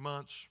 2 or 3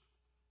 months.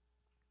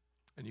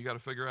 And you got to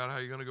figure out how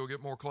you're going to go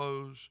get more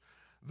clothes.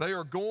 They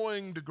are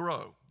going to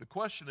grow. The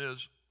question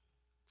is,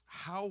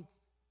 how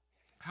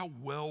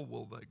well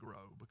will they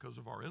grow because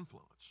of our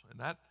influence? And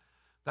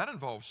that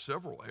involves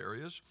several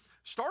areas,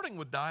 starting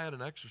with diet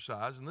and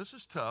exercise. And this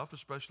is tough,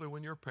 especially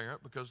when you're a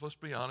parent, because let's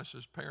be honest,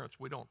 as parents,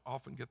 we don't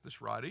often get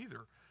this right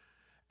either.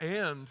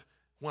 And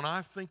when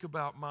I think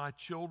about my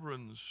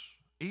children's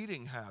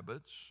eating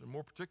habits, and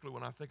more particularly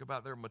when I think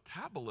about their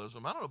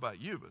metabolism, I don't know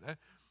about you, but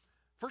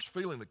first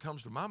feeling that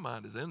comes to my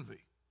mind is envy.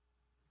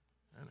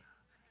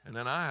 And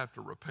then I have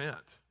to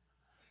repent.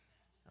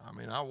 I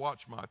mean, I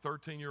watch my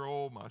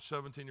 13-year-old, my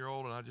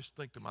 17-year-old, and I just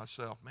think to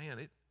myself,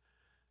 man,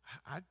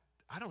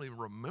 I don't even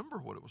remember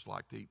what it was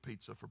like to eat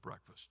pizza for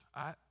breakfast.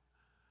 I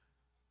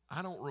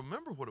don't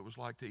remember what it was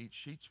like to eat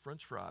Sheetz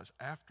French fries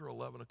after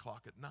 11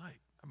 o'clock at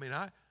night. I mean,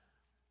 I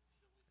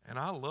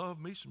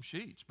love me some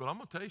Sheetz, but I'm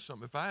going to tell you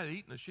something. If I had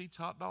eaten a Sheetz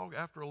hot dog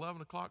after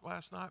 11 o'clock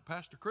last night,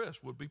 Pastor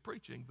Chris would be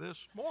preaching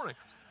this morning.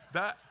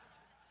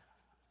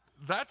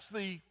 That's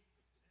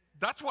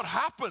that's what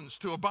happens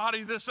to a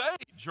body this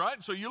age,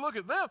 right? So you look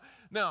at them.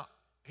 Now,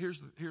 here's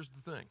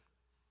the thing.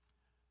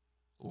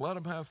 Let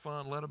them have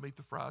fun. Let them eat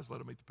the fries. Let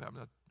them eat the pap.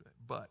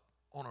 But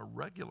on a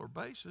regular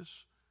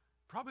basis,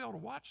 probably ought to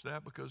watch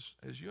that, because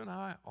as you and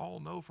I all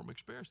know from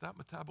experience, that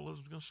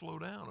metabolism is going to slow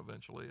down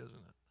eventually, isn't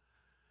it?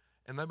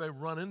 And they may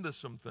run into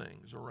some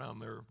things around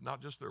their,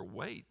 not just their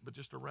weight, but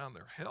just around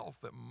their health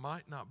that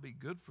might not be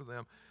good for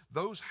them.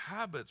 Those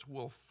habits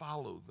will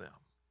follow them.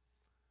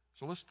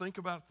 So let's think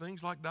about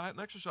things like diet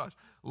and exercise.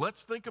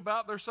 Let's think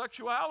about their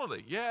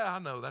sexuality. Yeah, I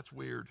know, that's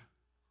weird.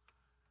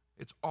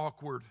 It's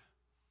awkward.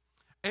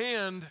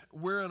 And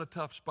we're in a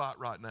tough spot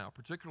right now,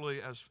 particularly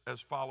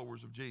as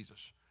followers of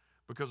Jesus.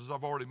 Because as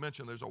I've already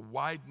mentioned, there's a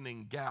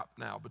widening gap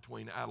now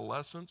between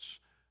adolescence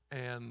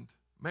and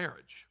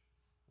marriage.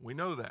 We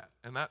know that.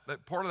 And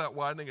that part of that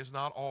widening is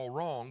not all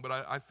wrong, but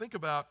I think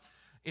about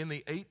in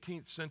the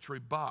 18th century,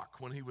 Bach,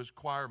 when he was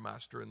choir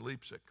master in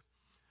Leipzig,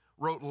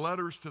 wrote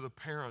letters to the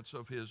parents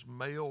of his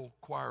male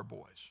choir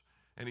boys.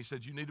 And he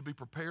said, you need to be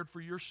prepared for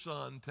your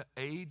son to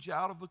age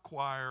out of the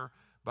choir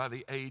by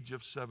the age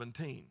of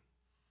 17.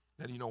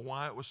 Now, do you know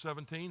why it was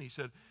 17? He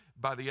said,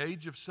 by the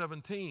age of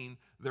 17,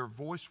 their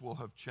voice will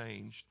have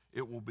changed.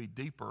 It will be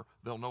deeper.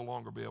 They'll no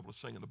longer be able to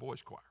sing in the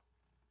boys' choir.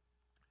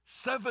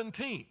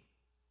 17.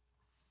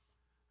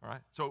 All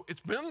right, so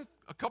it's been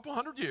a couple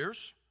hundred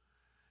years,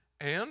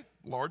 and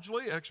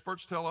largely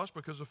experts tell us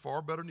because of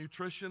far better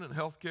nutrition and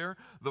health care,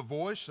 the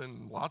voice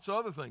and lots of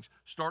other things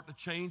start to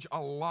change a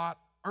lot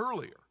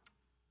earlier,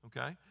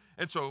 okay?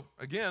 And so,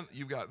 again,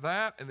 you've got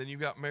that, and then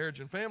you've got marriage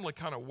and family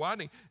kind of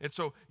widening. And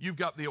so you've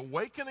got the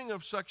awakening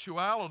of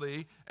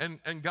sexuality and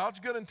God's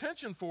good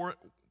intention for it,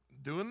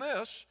 doing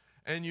this,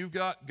 and you've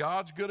got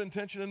God's good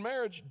intention in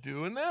marriage,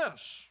 doing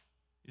this.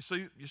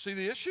 You see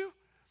the issue?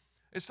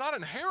 It's not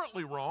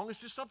inherently wrong.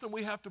 It's just something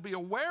we have to be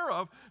aware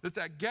of,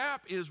 that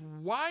gap is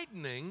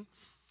widening,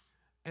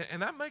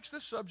 and that makes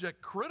this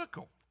subject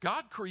critical.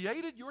 God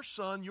created your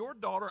son, your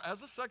daughter,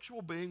 as a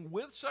sexual being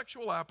with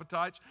sexual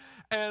appetites,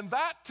 and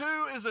that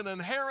too is an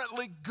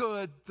inherently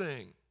good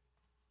thing.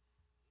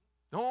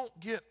 Don't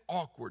get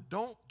awkward.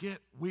 Don't get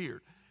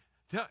weird.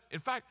 In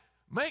fact,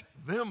 make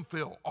them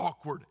feel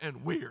awkward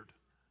and weird.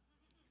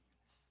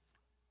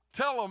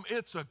 Tell them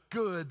it's a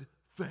good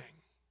thing.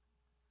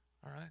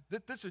 All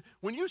right? This is,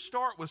 when you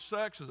start with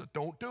sex as a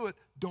don't do it,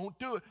 don't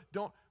do it,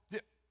 don't.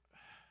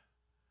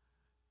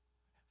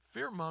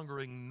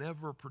 Fear-mongering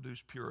never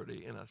produced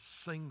purity in a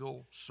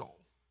single soul.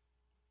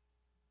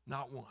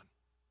 Not one.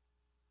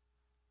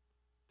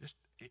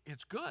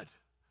 It's good.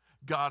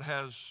 God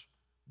has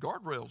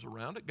guardrails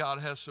around it. God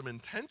has some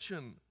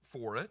intention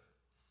for it.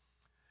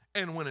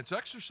 And when it's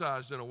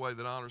exercised in a way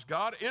that honors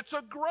God, it's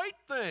a great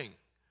thing.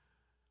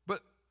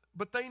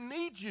 But they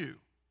need you.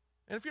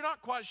 And if you're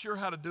not quite sure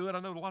how to do it, I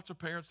know lots of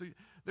parents,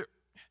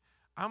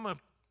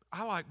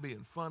 I like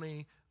being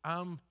funny.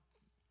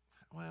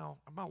 Well,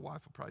 my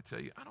wife will probably tell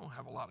you, I don't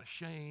have a lot of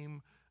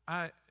shame.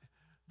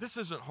 This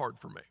isn't hard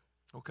for me,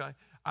 okay?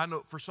 I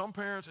know for some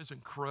parents, it's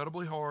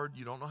incredibly hard.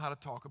 You don't know how to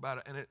talk about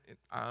it, and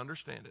I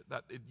understand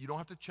it. You don't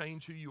have to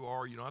change who you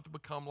are. You don't have to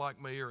become like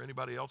me or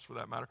anybody else for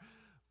that matter.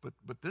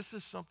 But this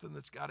is something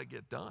that's got to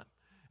get done.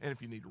 And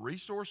if you need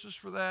resources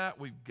for that,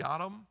 we've got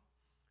them.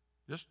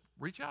 Just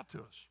reach out to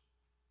us.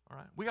 All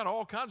right, we got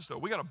all kinds of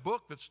stuff. We got a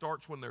book that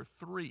starts when they're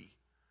 3.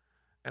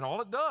 And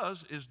all it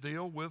does is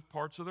deal with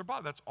parts of their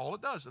body. That's all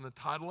it does. And the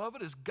title of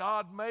it is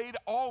God Made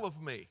All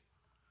of Me.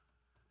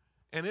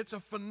 And it's a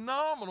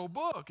phenomenal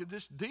book. It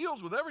just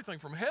deals with everything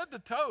from head to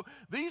toe.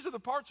 These are the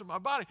parts of my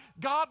body.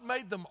 God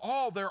made them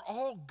all. They're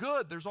all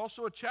good. There's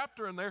also a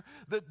chapter in there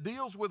that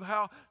deals with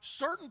how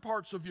certain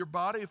parts of your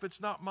body, if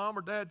it's not mom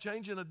or dad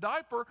changing a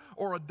diaper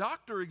or a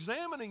doctor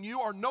examining you,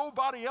 are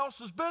nobody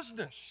else's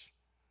business.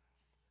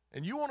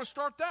 And you want to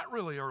start that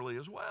really early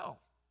as well,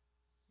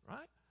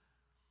 right?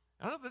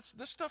 I know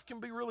this stuff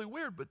can be really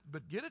weird,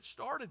 but get it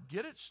started.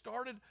 Get it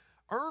started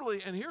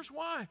early. And here's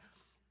why.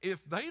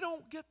 If they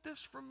don't get this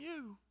from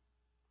you,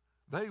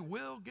 they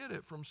will get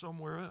it from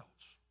somewhere else.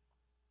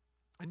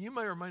 And you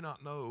may or may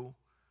not know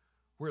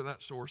where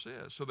that source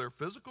is. So their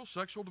physical,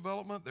 sexual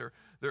development,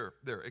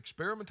 their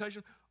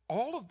experimentation,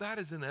 all of that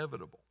is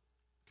inevitable.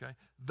 Okay?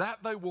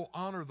 That they will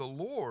honor the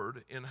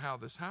Lord in how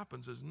this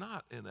happens is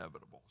not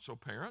inevitable. So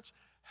parents,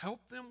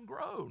 help them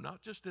grow,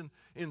 not just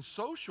in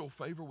social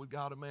favor with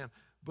God and man,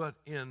 but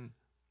in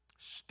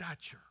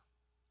stature.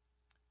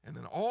 And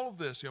then all of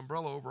this, the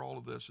umbrella over all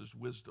of this is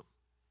wisdom.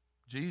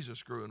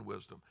 Jesus grew in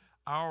wisdom.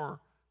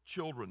 Our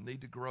children need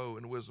to grow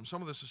in wisdom.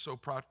 Some of this is so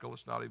practical,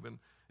 it's not even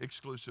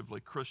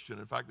exclusively Christian.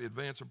 In fact, the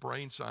advance of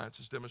brain science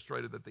has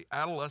demonstrated that the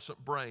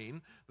adolescent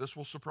brain, this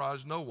will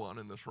surprise no one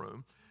in this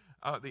room,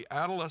 the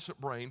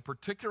adolescent brain,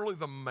 particularly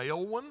the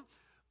male one,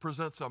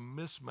 presents a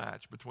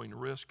mismatch between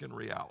risk and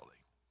reality.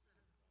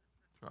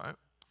 Right?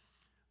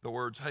 The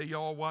words, hey,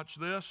 y'all, watch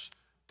this,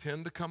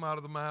 tend to come out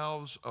of the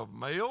mouths of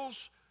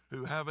males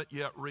who haven't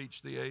yet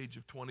reached the age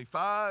of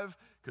 25,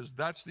 because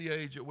that's the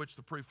age at which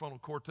the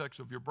prefrontal cortex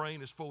of your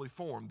brain is fully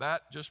formed.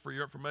 That, just for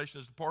your information,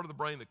 is the part of the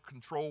brain that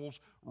controls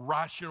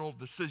rational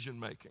decision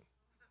making.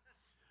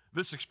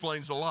 This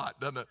explains a lot,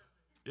 doesn't it?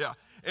 Yeah.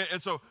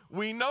 And so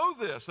we know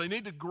this. They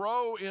need to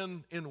grow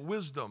in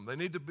wisdom. They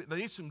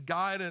need some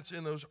guidance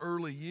in those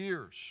early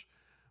years.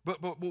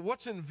 But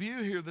what's in view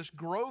here, this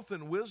growth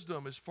in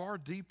wisdom is far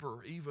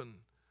deeper even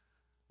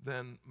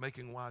than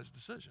making wise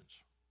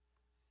decisions.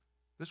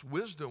 This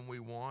wisdom we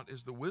want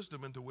is the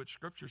wisdom into which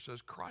Scripture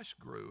says Christ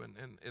grew.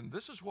 And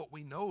this is what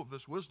we know of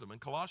this wisdom. In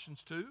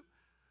Colossians 2,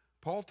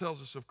 Paul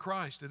tells us of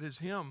Christ. It is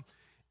Him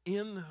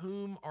in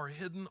whom are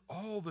hidden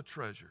all the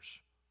treasures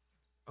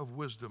of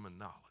wisdom and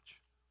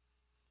knowledge.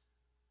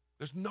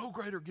 There's no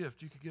greater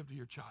gift you could give to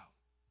your child.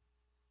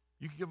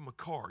 You can give them a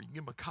car. You can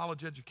give them a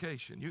college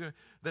education.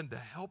 Than to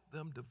help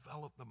them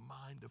develop the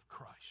mind of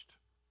Christ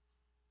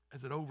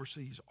as it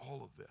oversees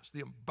all of this.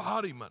 The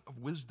embodiment of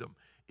wisdom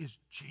is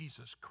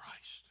Jesus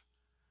Christ.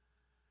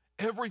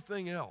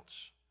 Everything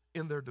else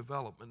in their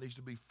development needs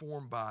to be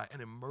formed by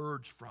and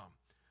emerge from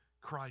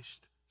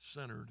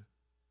Christ-centered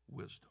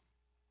wisdom.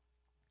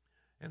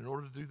 And in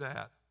order to do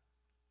that,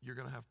 you're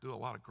going to have to do a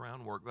lot of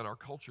groundwork that our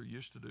culture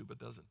used to do but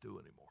doesn't do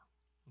anymore,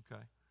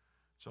 okay?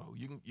 So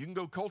you can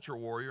go culture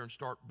warrior and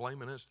start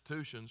blaming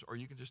institutions, or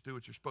you can just do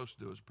what you're supposed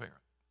to do as a parent.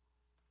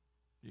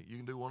 You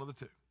can do one of the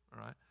two,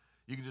 all right?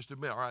 You can just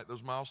admit, all right,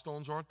 those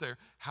milestones aren't there.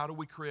 How do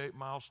we create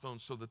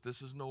milestones so that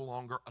this is no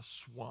longer a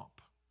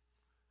swamp?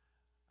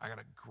 I got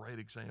a great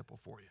example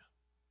for you.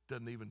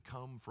 Doesn't even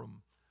come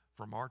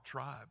from our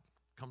tribe.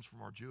 It comes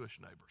from our Jewish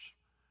neighbors.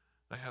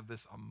 They have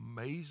this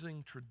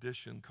amazing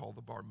tradition called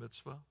the bar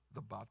mitzvah,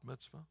 the bat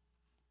mitzvah.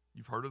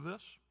 You've heard of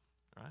this,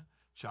 right?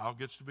 Child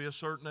gets to be a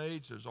certain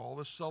age. There's all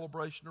this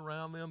celebration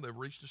around them. They've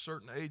reached a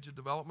certain age of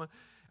development.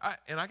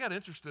 I got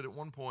interested at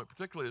one point,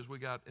 particularly as we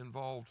got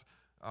involved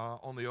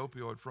on the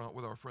opioid front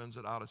with our friends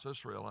at Adas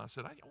Israel. And I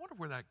said, I wonder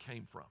where that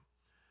came from.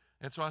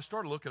 And so I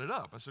started looking it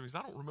up. I said, because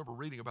I don't remember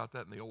reading about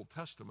that in the Old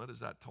Testament. Is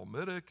that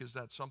Talmudic? Is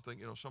that something,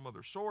 some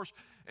other source?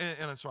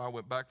 And so I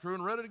went back through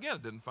and read it again.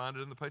 Didn't find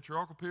it in the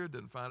patriarchal period.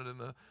 Didn't find it in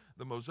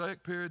the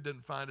Mosaic period.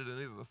 Didn't find it in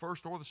either the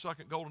first or the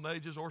second Golden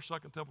Ages or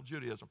Second Temple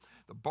Judaism.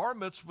 The bar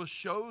mitzvah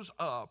shows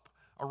up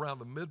around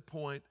the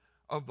midpoint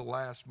of the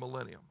last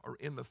millennium, or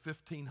in the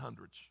 1500s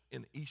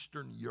in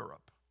Eastern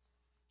Europe.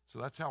 So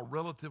that's how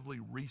relatively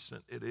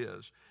recent it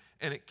is.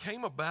 And it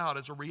came about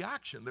as a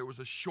reaction. There was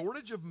a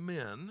shortage of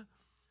men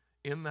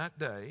in that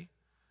day,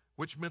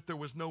 which meant there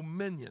was no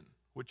minyan,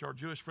 which our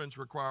Jewish friends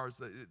requires.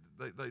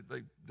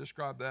 They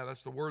describe that.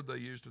 That's the word they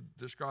use to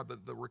describe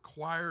the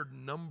required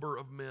number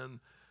of men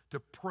to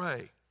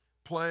pray.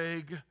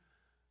 Plague,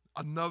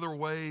 another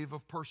wave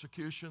of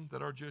persecution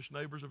that our Jewish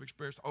neighbors have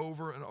experienced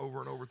over and over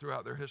and over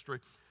throughout their history,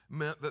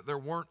 meant that there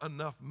weren't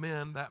enough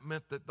men. That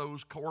meant that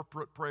those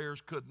corporate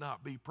prayers could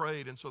not be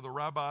prayed. And so the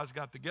rabbis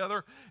got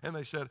together and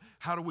they said,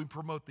 how do we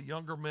promote the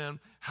younger men?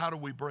 How do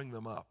we bring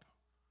them up?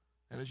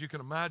 And as you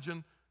can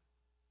imagine,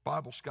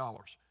 Bible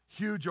scholars,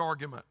 huge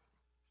argument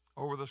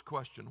over this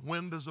question.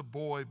 When does a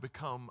boy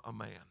become a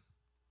man?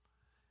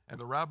 And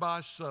the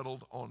rabbis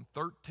settled on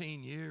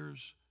 13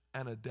 years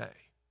and a day.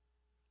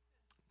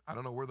 I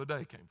don't know where the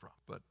day came from,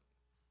 but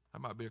that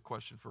might be a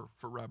question for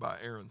Rabbi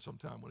Aaron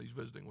sometime when he's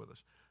visiting with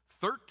us.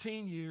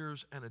 13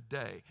 years and a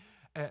day.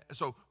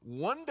 So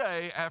one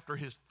day after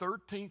his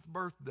 13th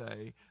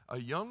birthday, a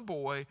young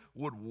boy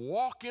would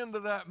walk into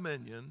that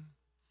minyan,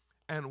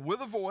 and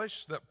with a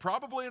voice that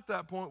probably at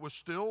that point was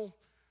still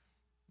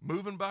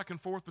moving back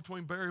and forth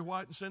between Barry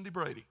White and Cindy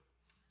Brady,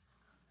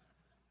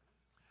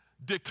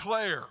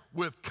 declare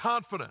with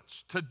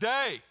confidence,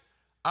 today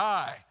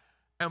I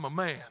am a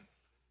man.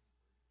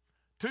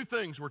 Two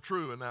things were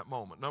true in that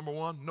moment. Number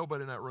one,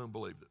 nobody in that room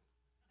believed it.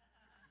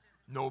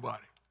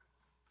 Nobody.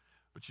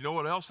 But you know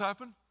what else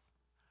happened?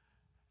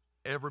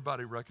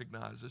 Everybody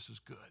recognized this is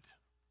good.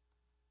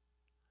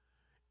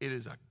 It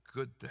is a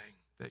good thing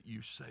that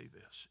you say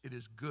this. It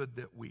is good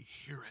that we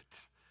hear it.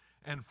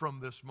 And from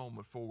this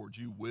moment forward,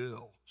 you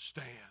will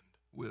stand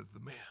with the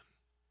men.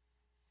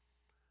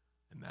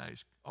 And now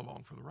he's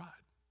along for the ride,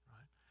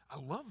 right? I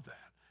love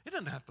that. It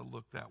doesn't have to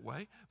look that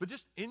way, but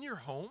just in your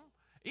home,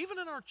 even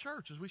in our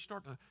church, as we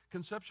start to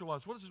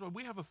conceptualize, what is this?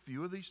 We have a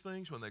few of these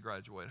things when they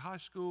graduate high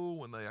school,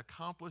 when they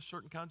accomplish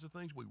certain kinds of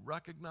things. We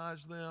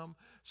recognize them.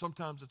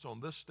 Sometimes it's on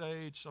this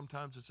stage.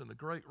 Sometimes it's in the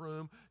great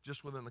room,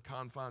 just within the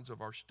confines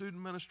of our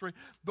student ministry.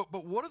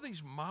 But what do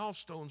these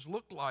milestones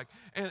look like?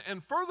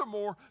 And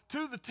furthermore,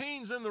 to the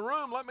teens in the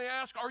room, let me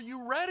ask, are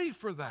you ready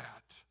for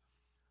that?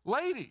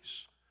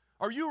 Ladies,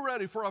 are you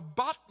ready for a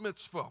bat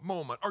mitzvah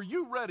moment? Are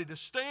you ready to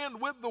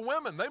stand with the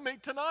women? They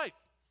meet tonight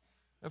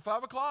at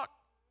 5 o'clock.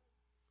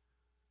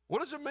 What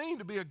does it mean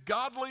to be a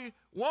godly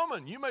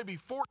woman? You may be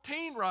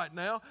 14 right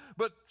now,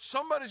 but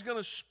somebody's going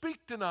to speak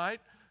tonight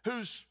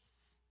who's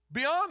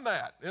beyond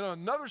that, in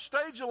another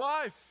stage of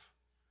life.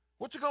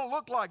 What's it going to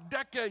look like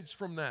decades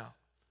from now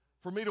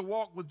for me to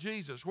walk with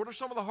Jesus? What are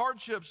some of the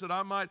hardships that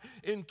I might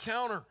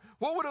encounter?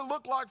 What would it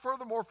look like,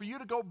 furthermore, for you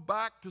to go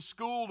back to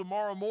school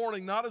tomorrow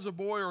morning, not as a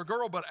boy or a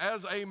girl, but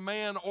as a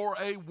man or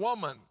a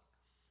woman?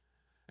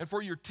 And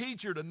for your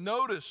teacher to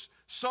notice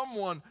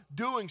someone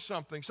doing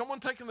something, someone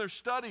taking their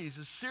studies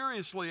as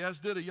seriously as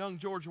did a young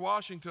George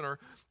Washington, or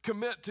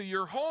commit to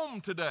your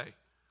home today,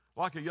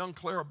 like a young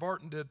Clara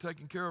Barton did,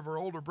 taking care of her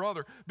older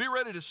brother. Be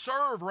ready to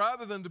serve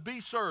rather than to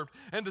be served,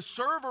 and to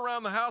serve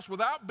around the house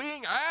without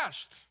being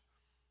asked.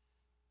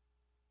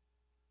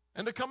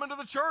 And to come into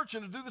the church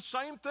and to do the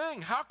same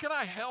thing. How can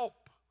I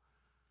help?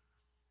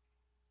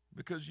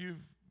 Because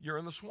you're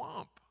in the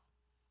swamp.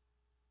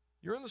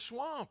 You're in the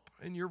swamp,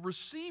 and you're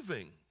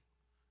receiving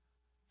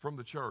from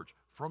the church,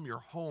 from your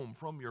home,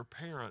 from your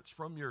parents,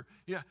 from your,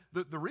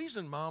 the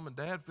reason mom and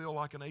dad feel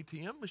like an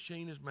ATM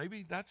machine is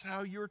maybe that's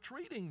how you're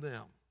treating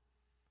them.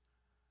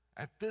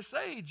 At this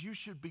age, you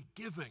should be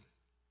giving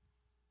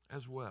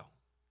as well.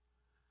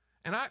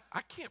 And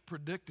I can't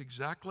predict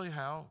exactly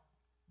how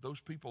those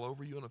people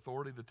over you in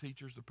authority, the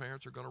teachers, the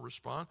parents, are going to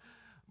respond,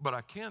 but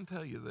I can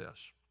tell you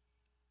this.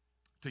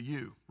 To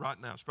you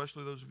right now,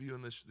 especially those of you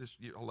in this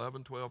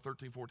 11, 12,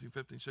 13, 14,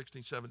 15,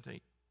 16,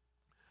 17,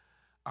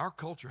 our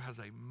culture has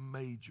a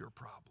major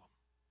problem.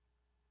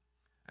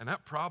 And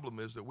that problem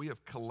is that we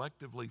have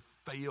collectively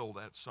failed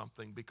at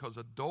something, because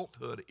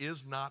adulthood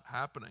is not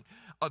happening.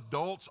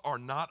 Adults are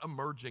not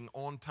emerging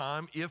on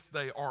time, if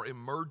they are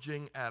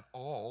emerging at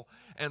all.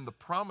 And the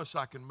promise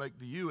I can make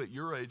to you at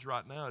your age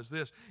right now is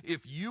this: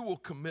 if you will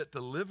commit to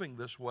living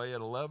this way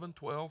at 11,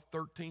 12,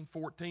 13,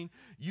 14,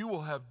 you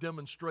will have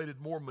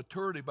demonstrated more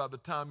maturity by the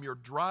time you're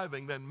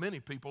driving than many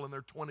people in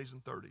their 20s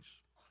and 30s.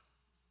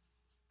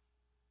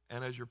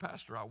 And as your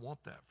pastor, I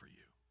want that for you.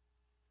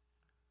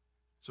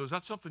 So is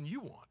that something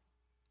you want?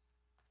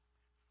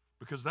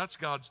 Because that's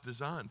God's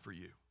design for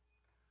you.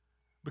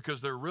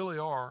 Because there really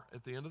are,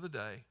 at the end of the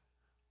day,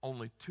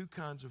 only two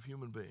kinds of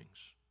human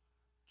beings: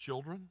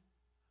 children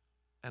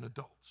and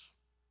adults.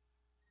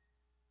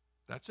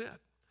 That's it.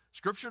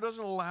 Scripture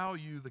doesn't allow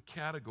you the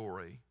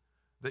category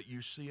that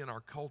you see in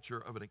our culture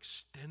of an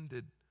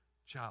extended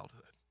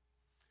childhood.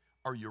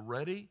 Are you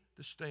ready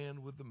to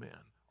stand with the men?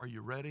 Are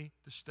you ready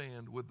to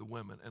stand with the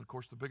women? And of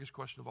course, the biggest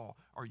question of all,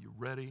 are you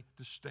ready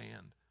to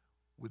stand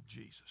with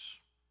Jesus?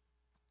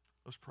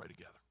 Let's pray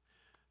together.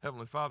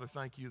 Heavenly Father,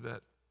 thank you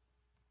that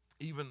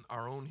even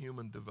our own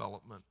human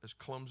development, as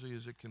clumsy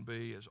as it can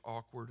be, as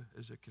awkward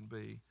as it can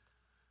be,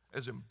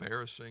 as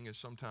embarrassing as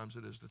sometimes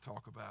it is to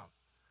talk about,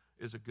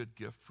 is a good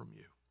gift from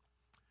you.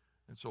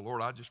 And so,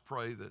 Lord, I just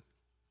pray that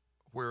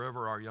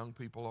wherever our young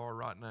people are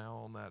right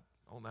now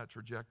on that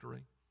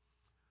trajectory,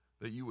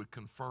 that you would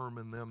confirm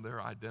in them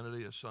their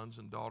identity as sons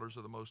and daughters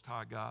of the Most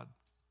High God.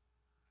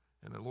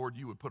 And that, Lord,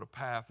 you would put a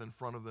path in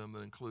front of them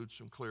that includes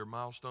some clear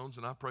milestones.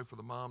 And I pray for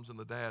the moms and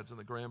the dads and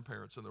the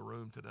grandparents in the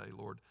room today,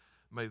 Lord.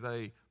 May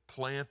they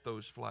plant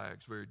those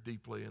flags very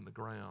deeply in the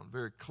ground,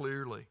 very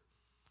clearly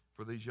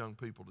for these young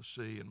people to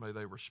see. And may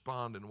they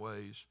respond in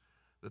ways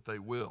that they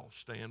will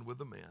stand with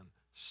the men,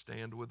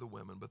 stand with the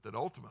women, but that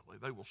ultimately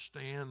they will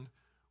stand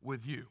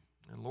with you.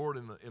 And Lord,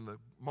 in the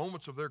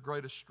moments of their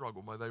greatest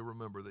struggle, may they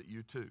remember that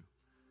you too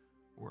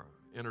were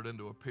entered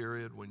into a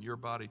period when your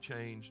body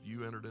changed.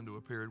 You entered into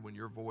a period when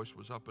your voice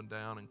was up and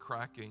down and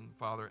cracking.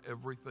 Father,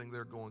 everything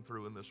they're going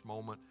through in this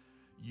moment,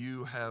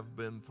 you have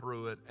been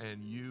through it,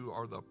 and you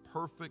are the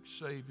perfect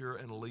Savior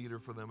and leader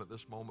for them at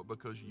this moment,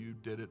 because you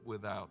did it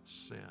without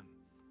sin.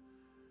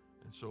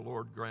 And so,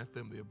 Lord, grant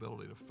them the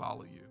ability to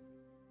follow you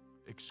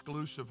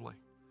exclusively.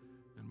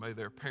 And may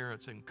their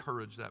parents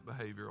encourage that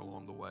behavior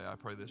along the way. I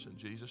pray this in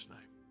Jesus'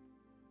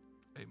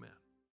 name. Amen.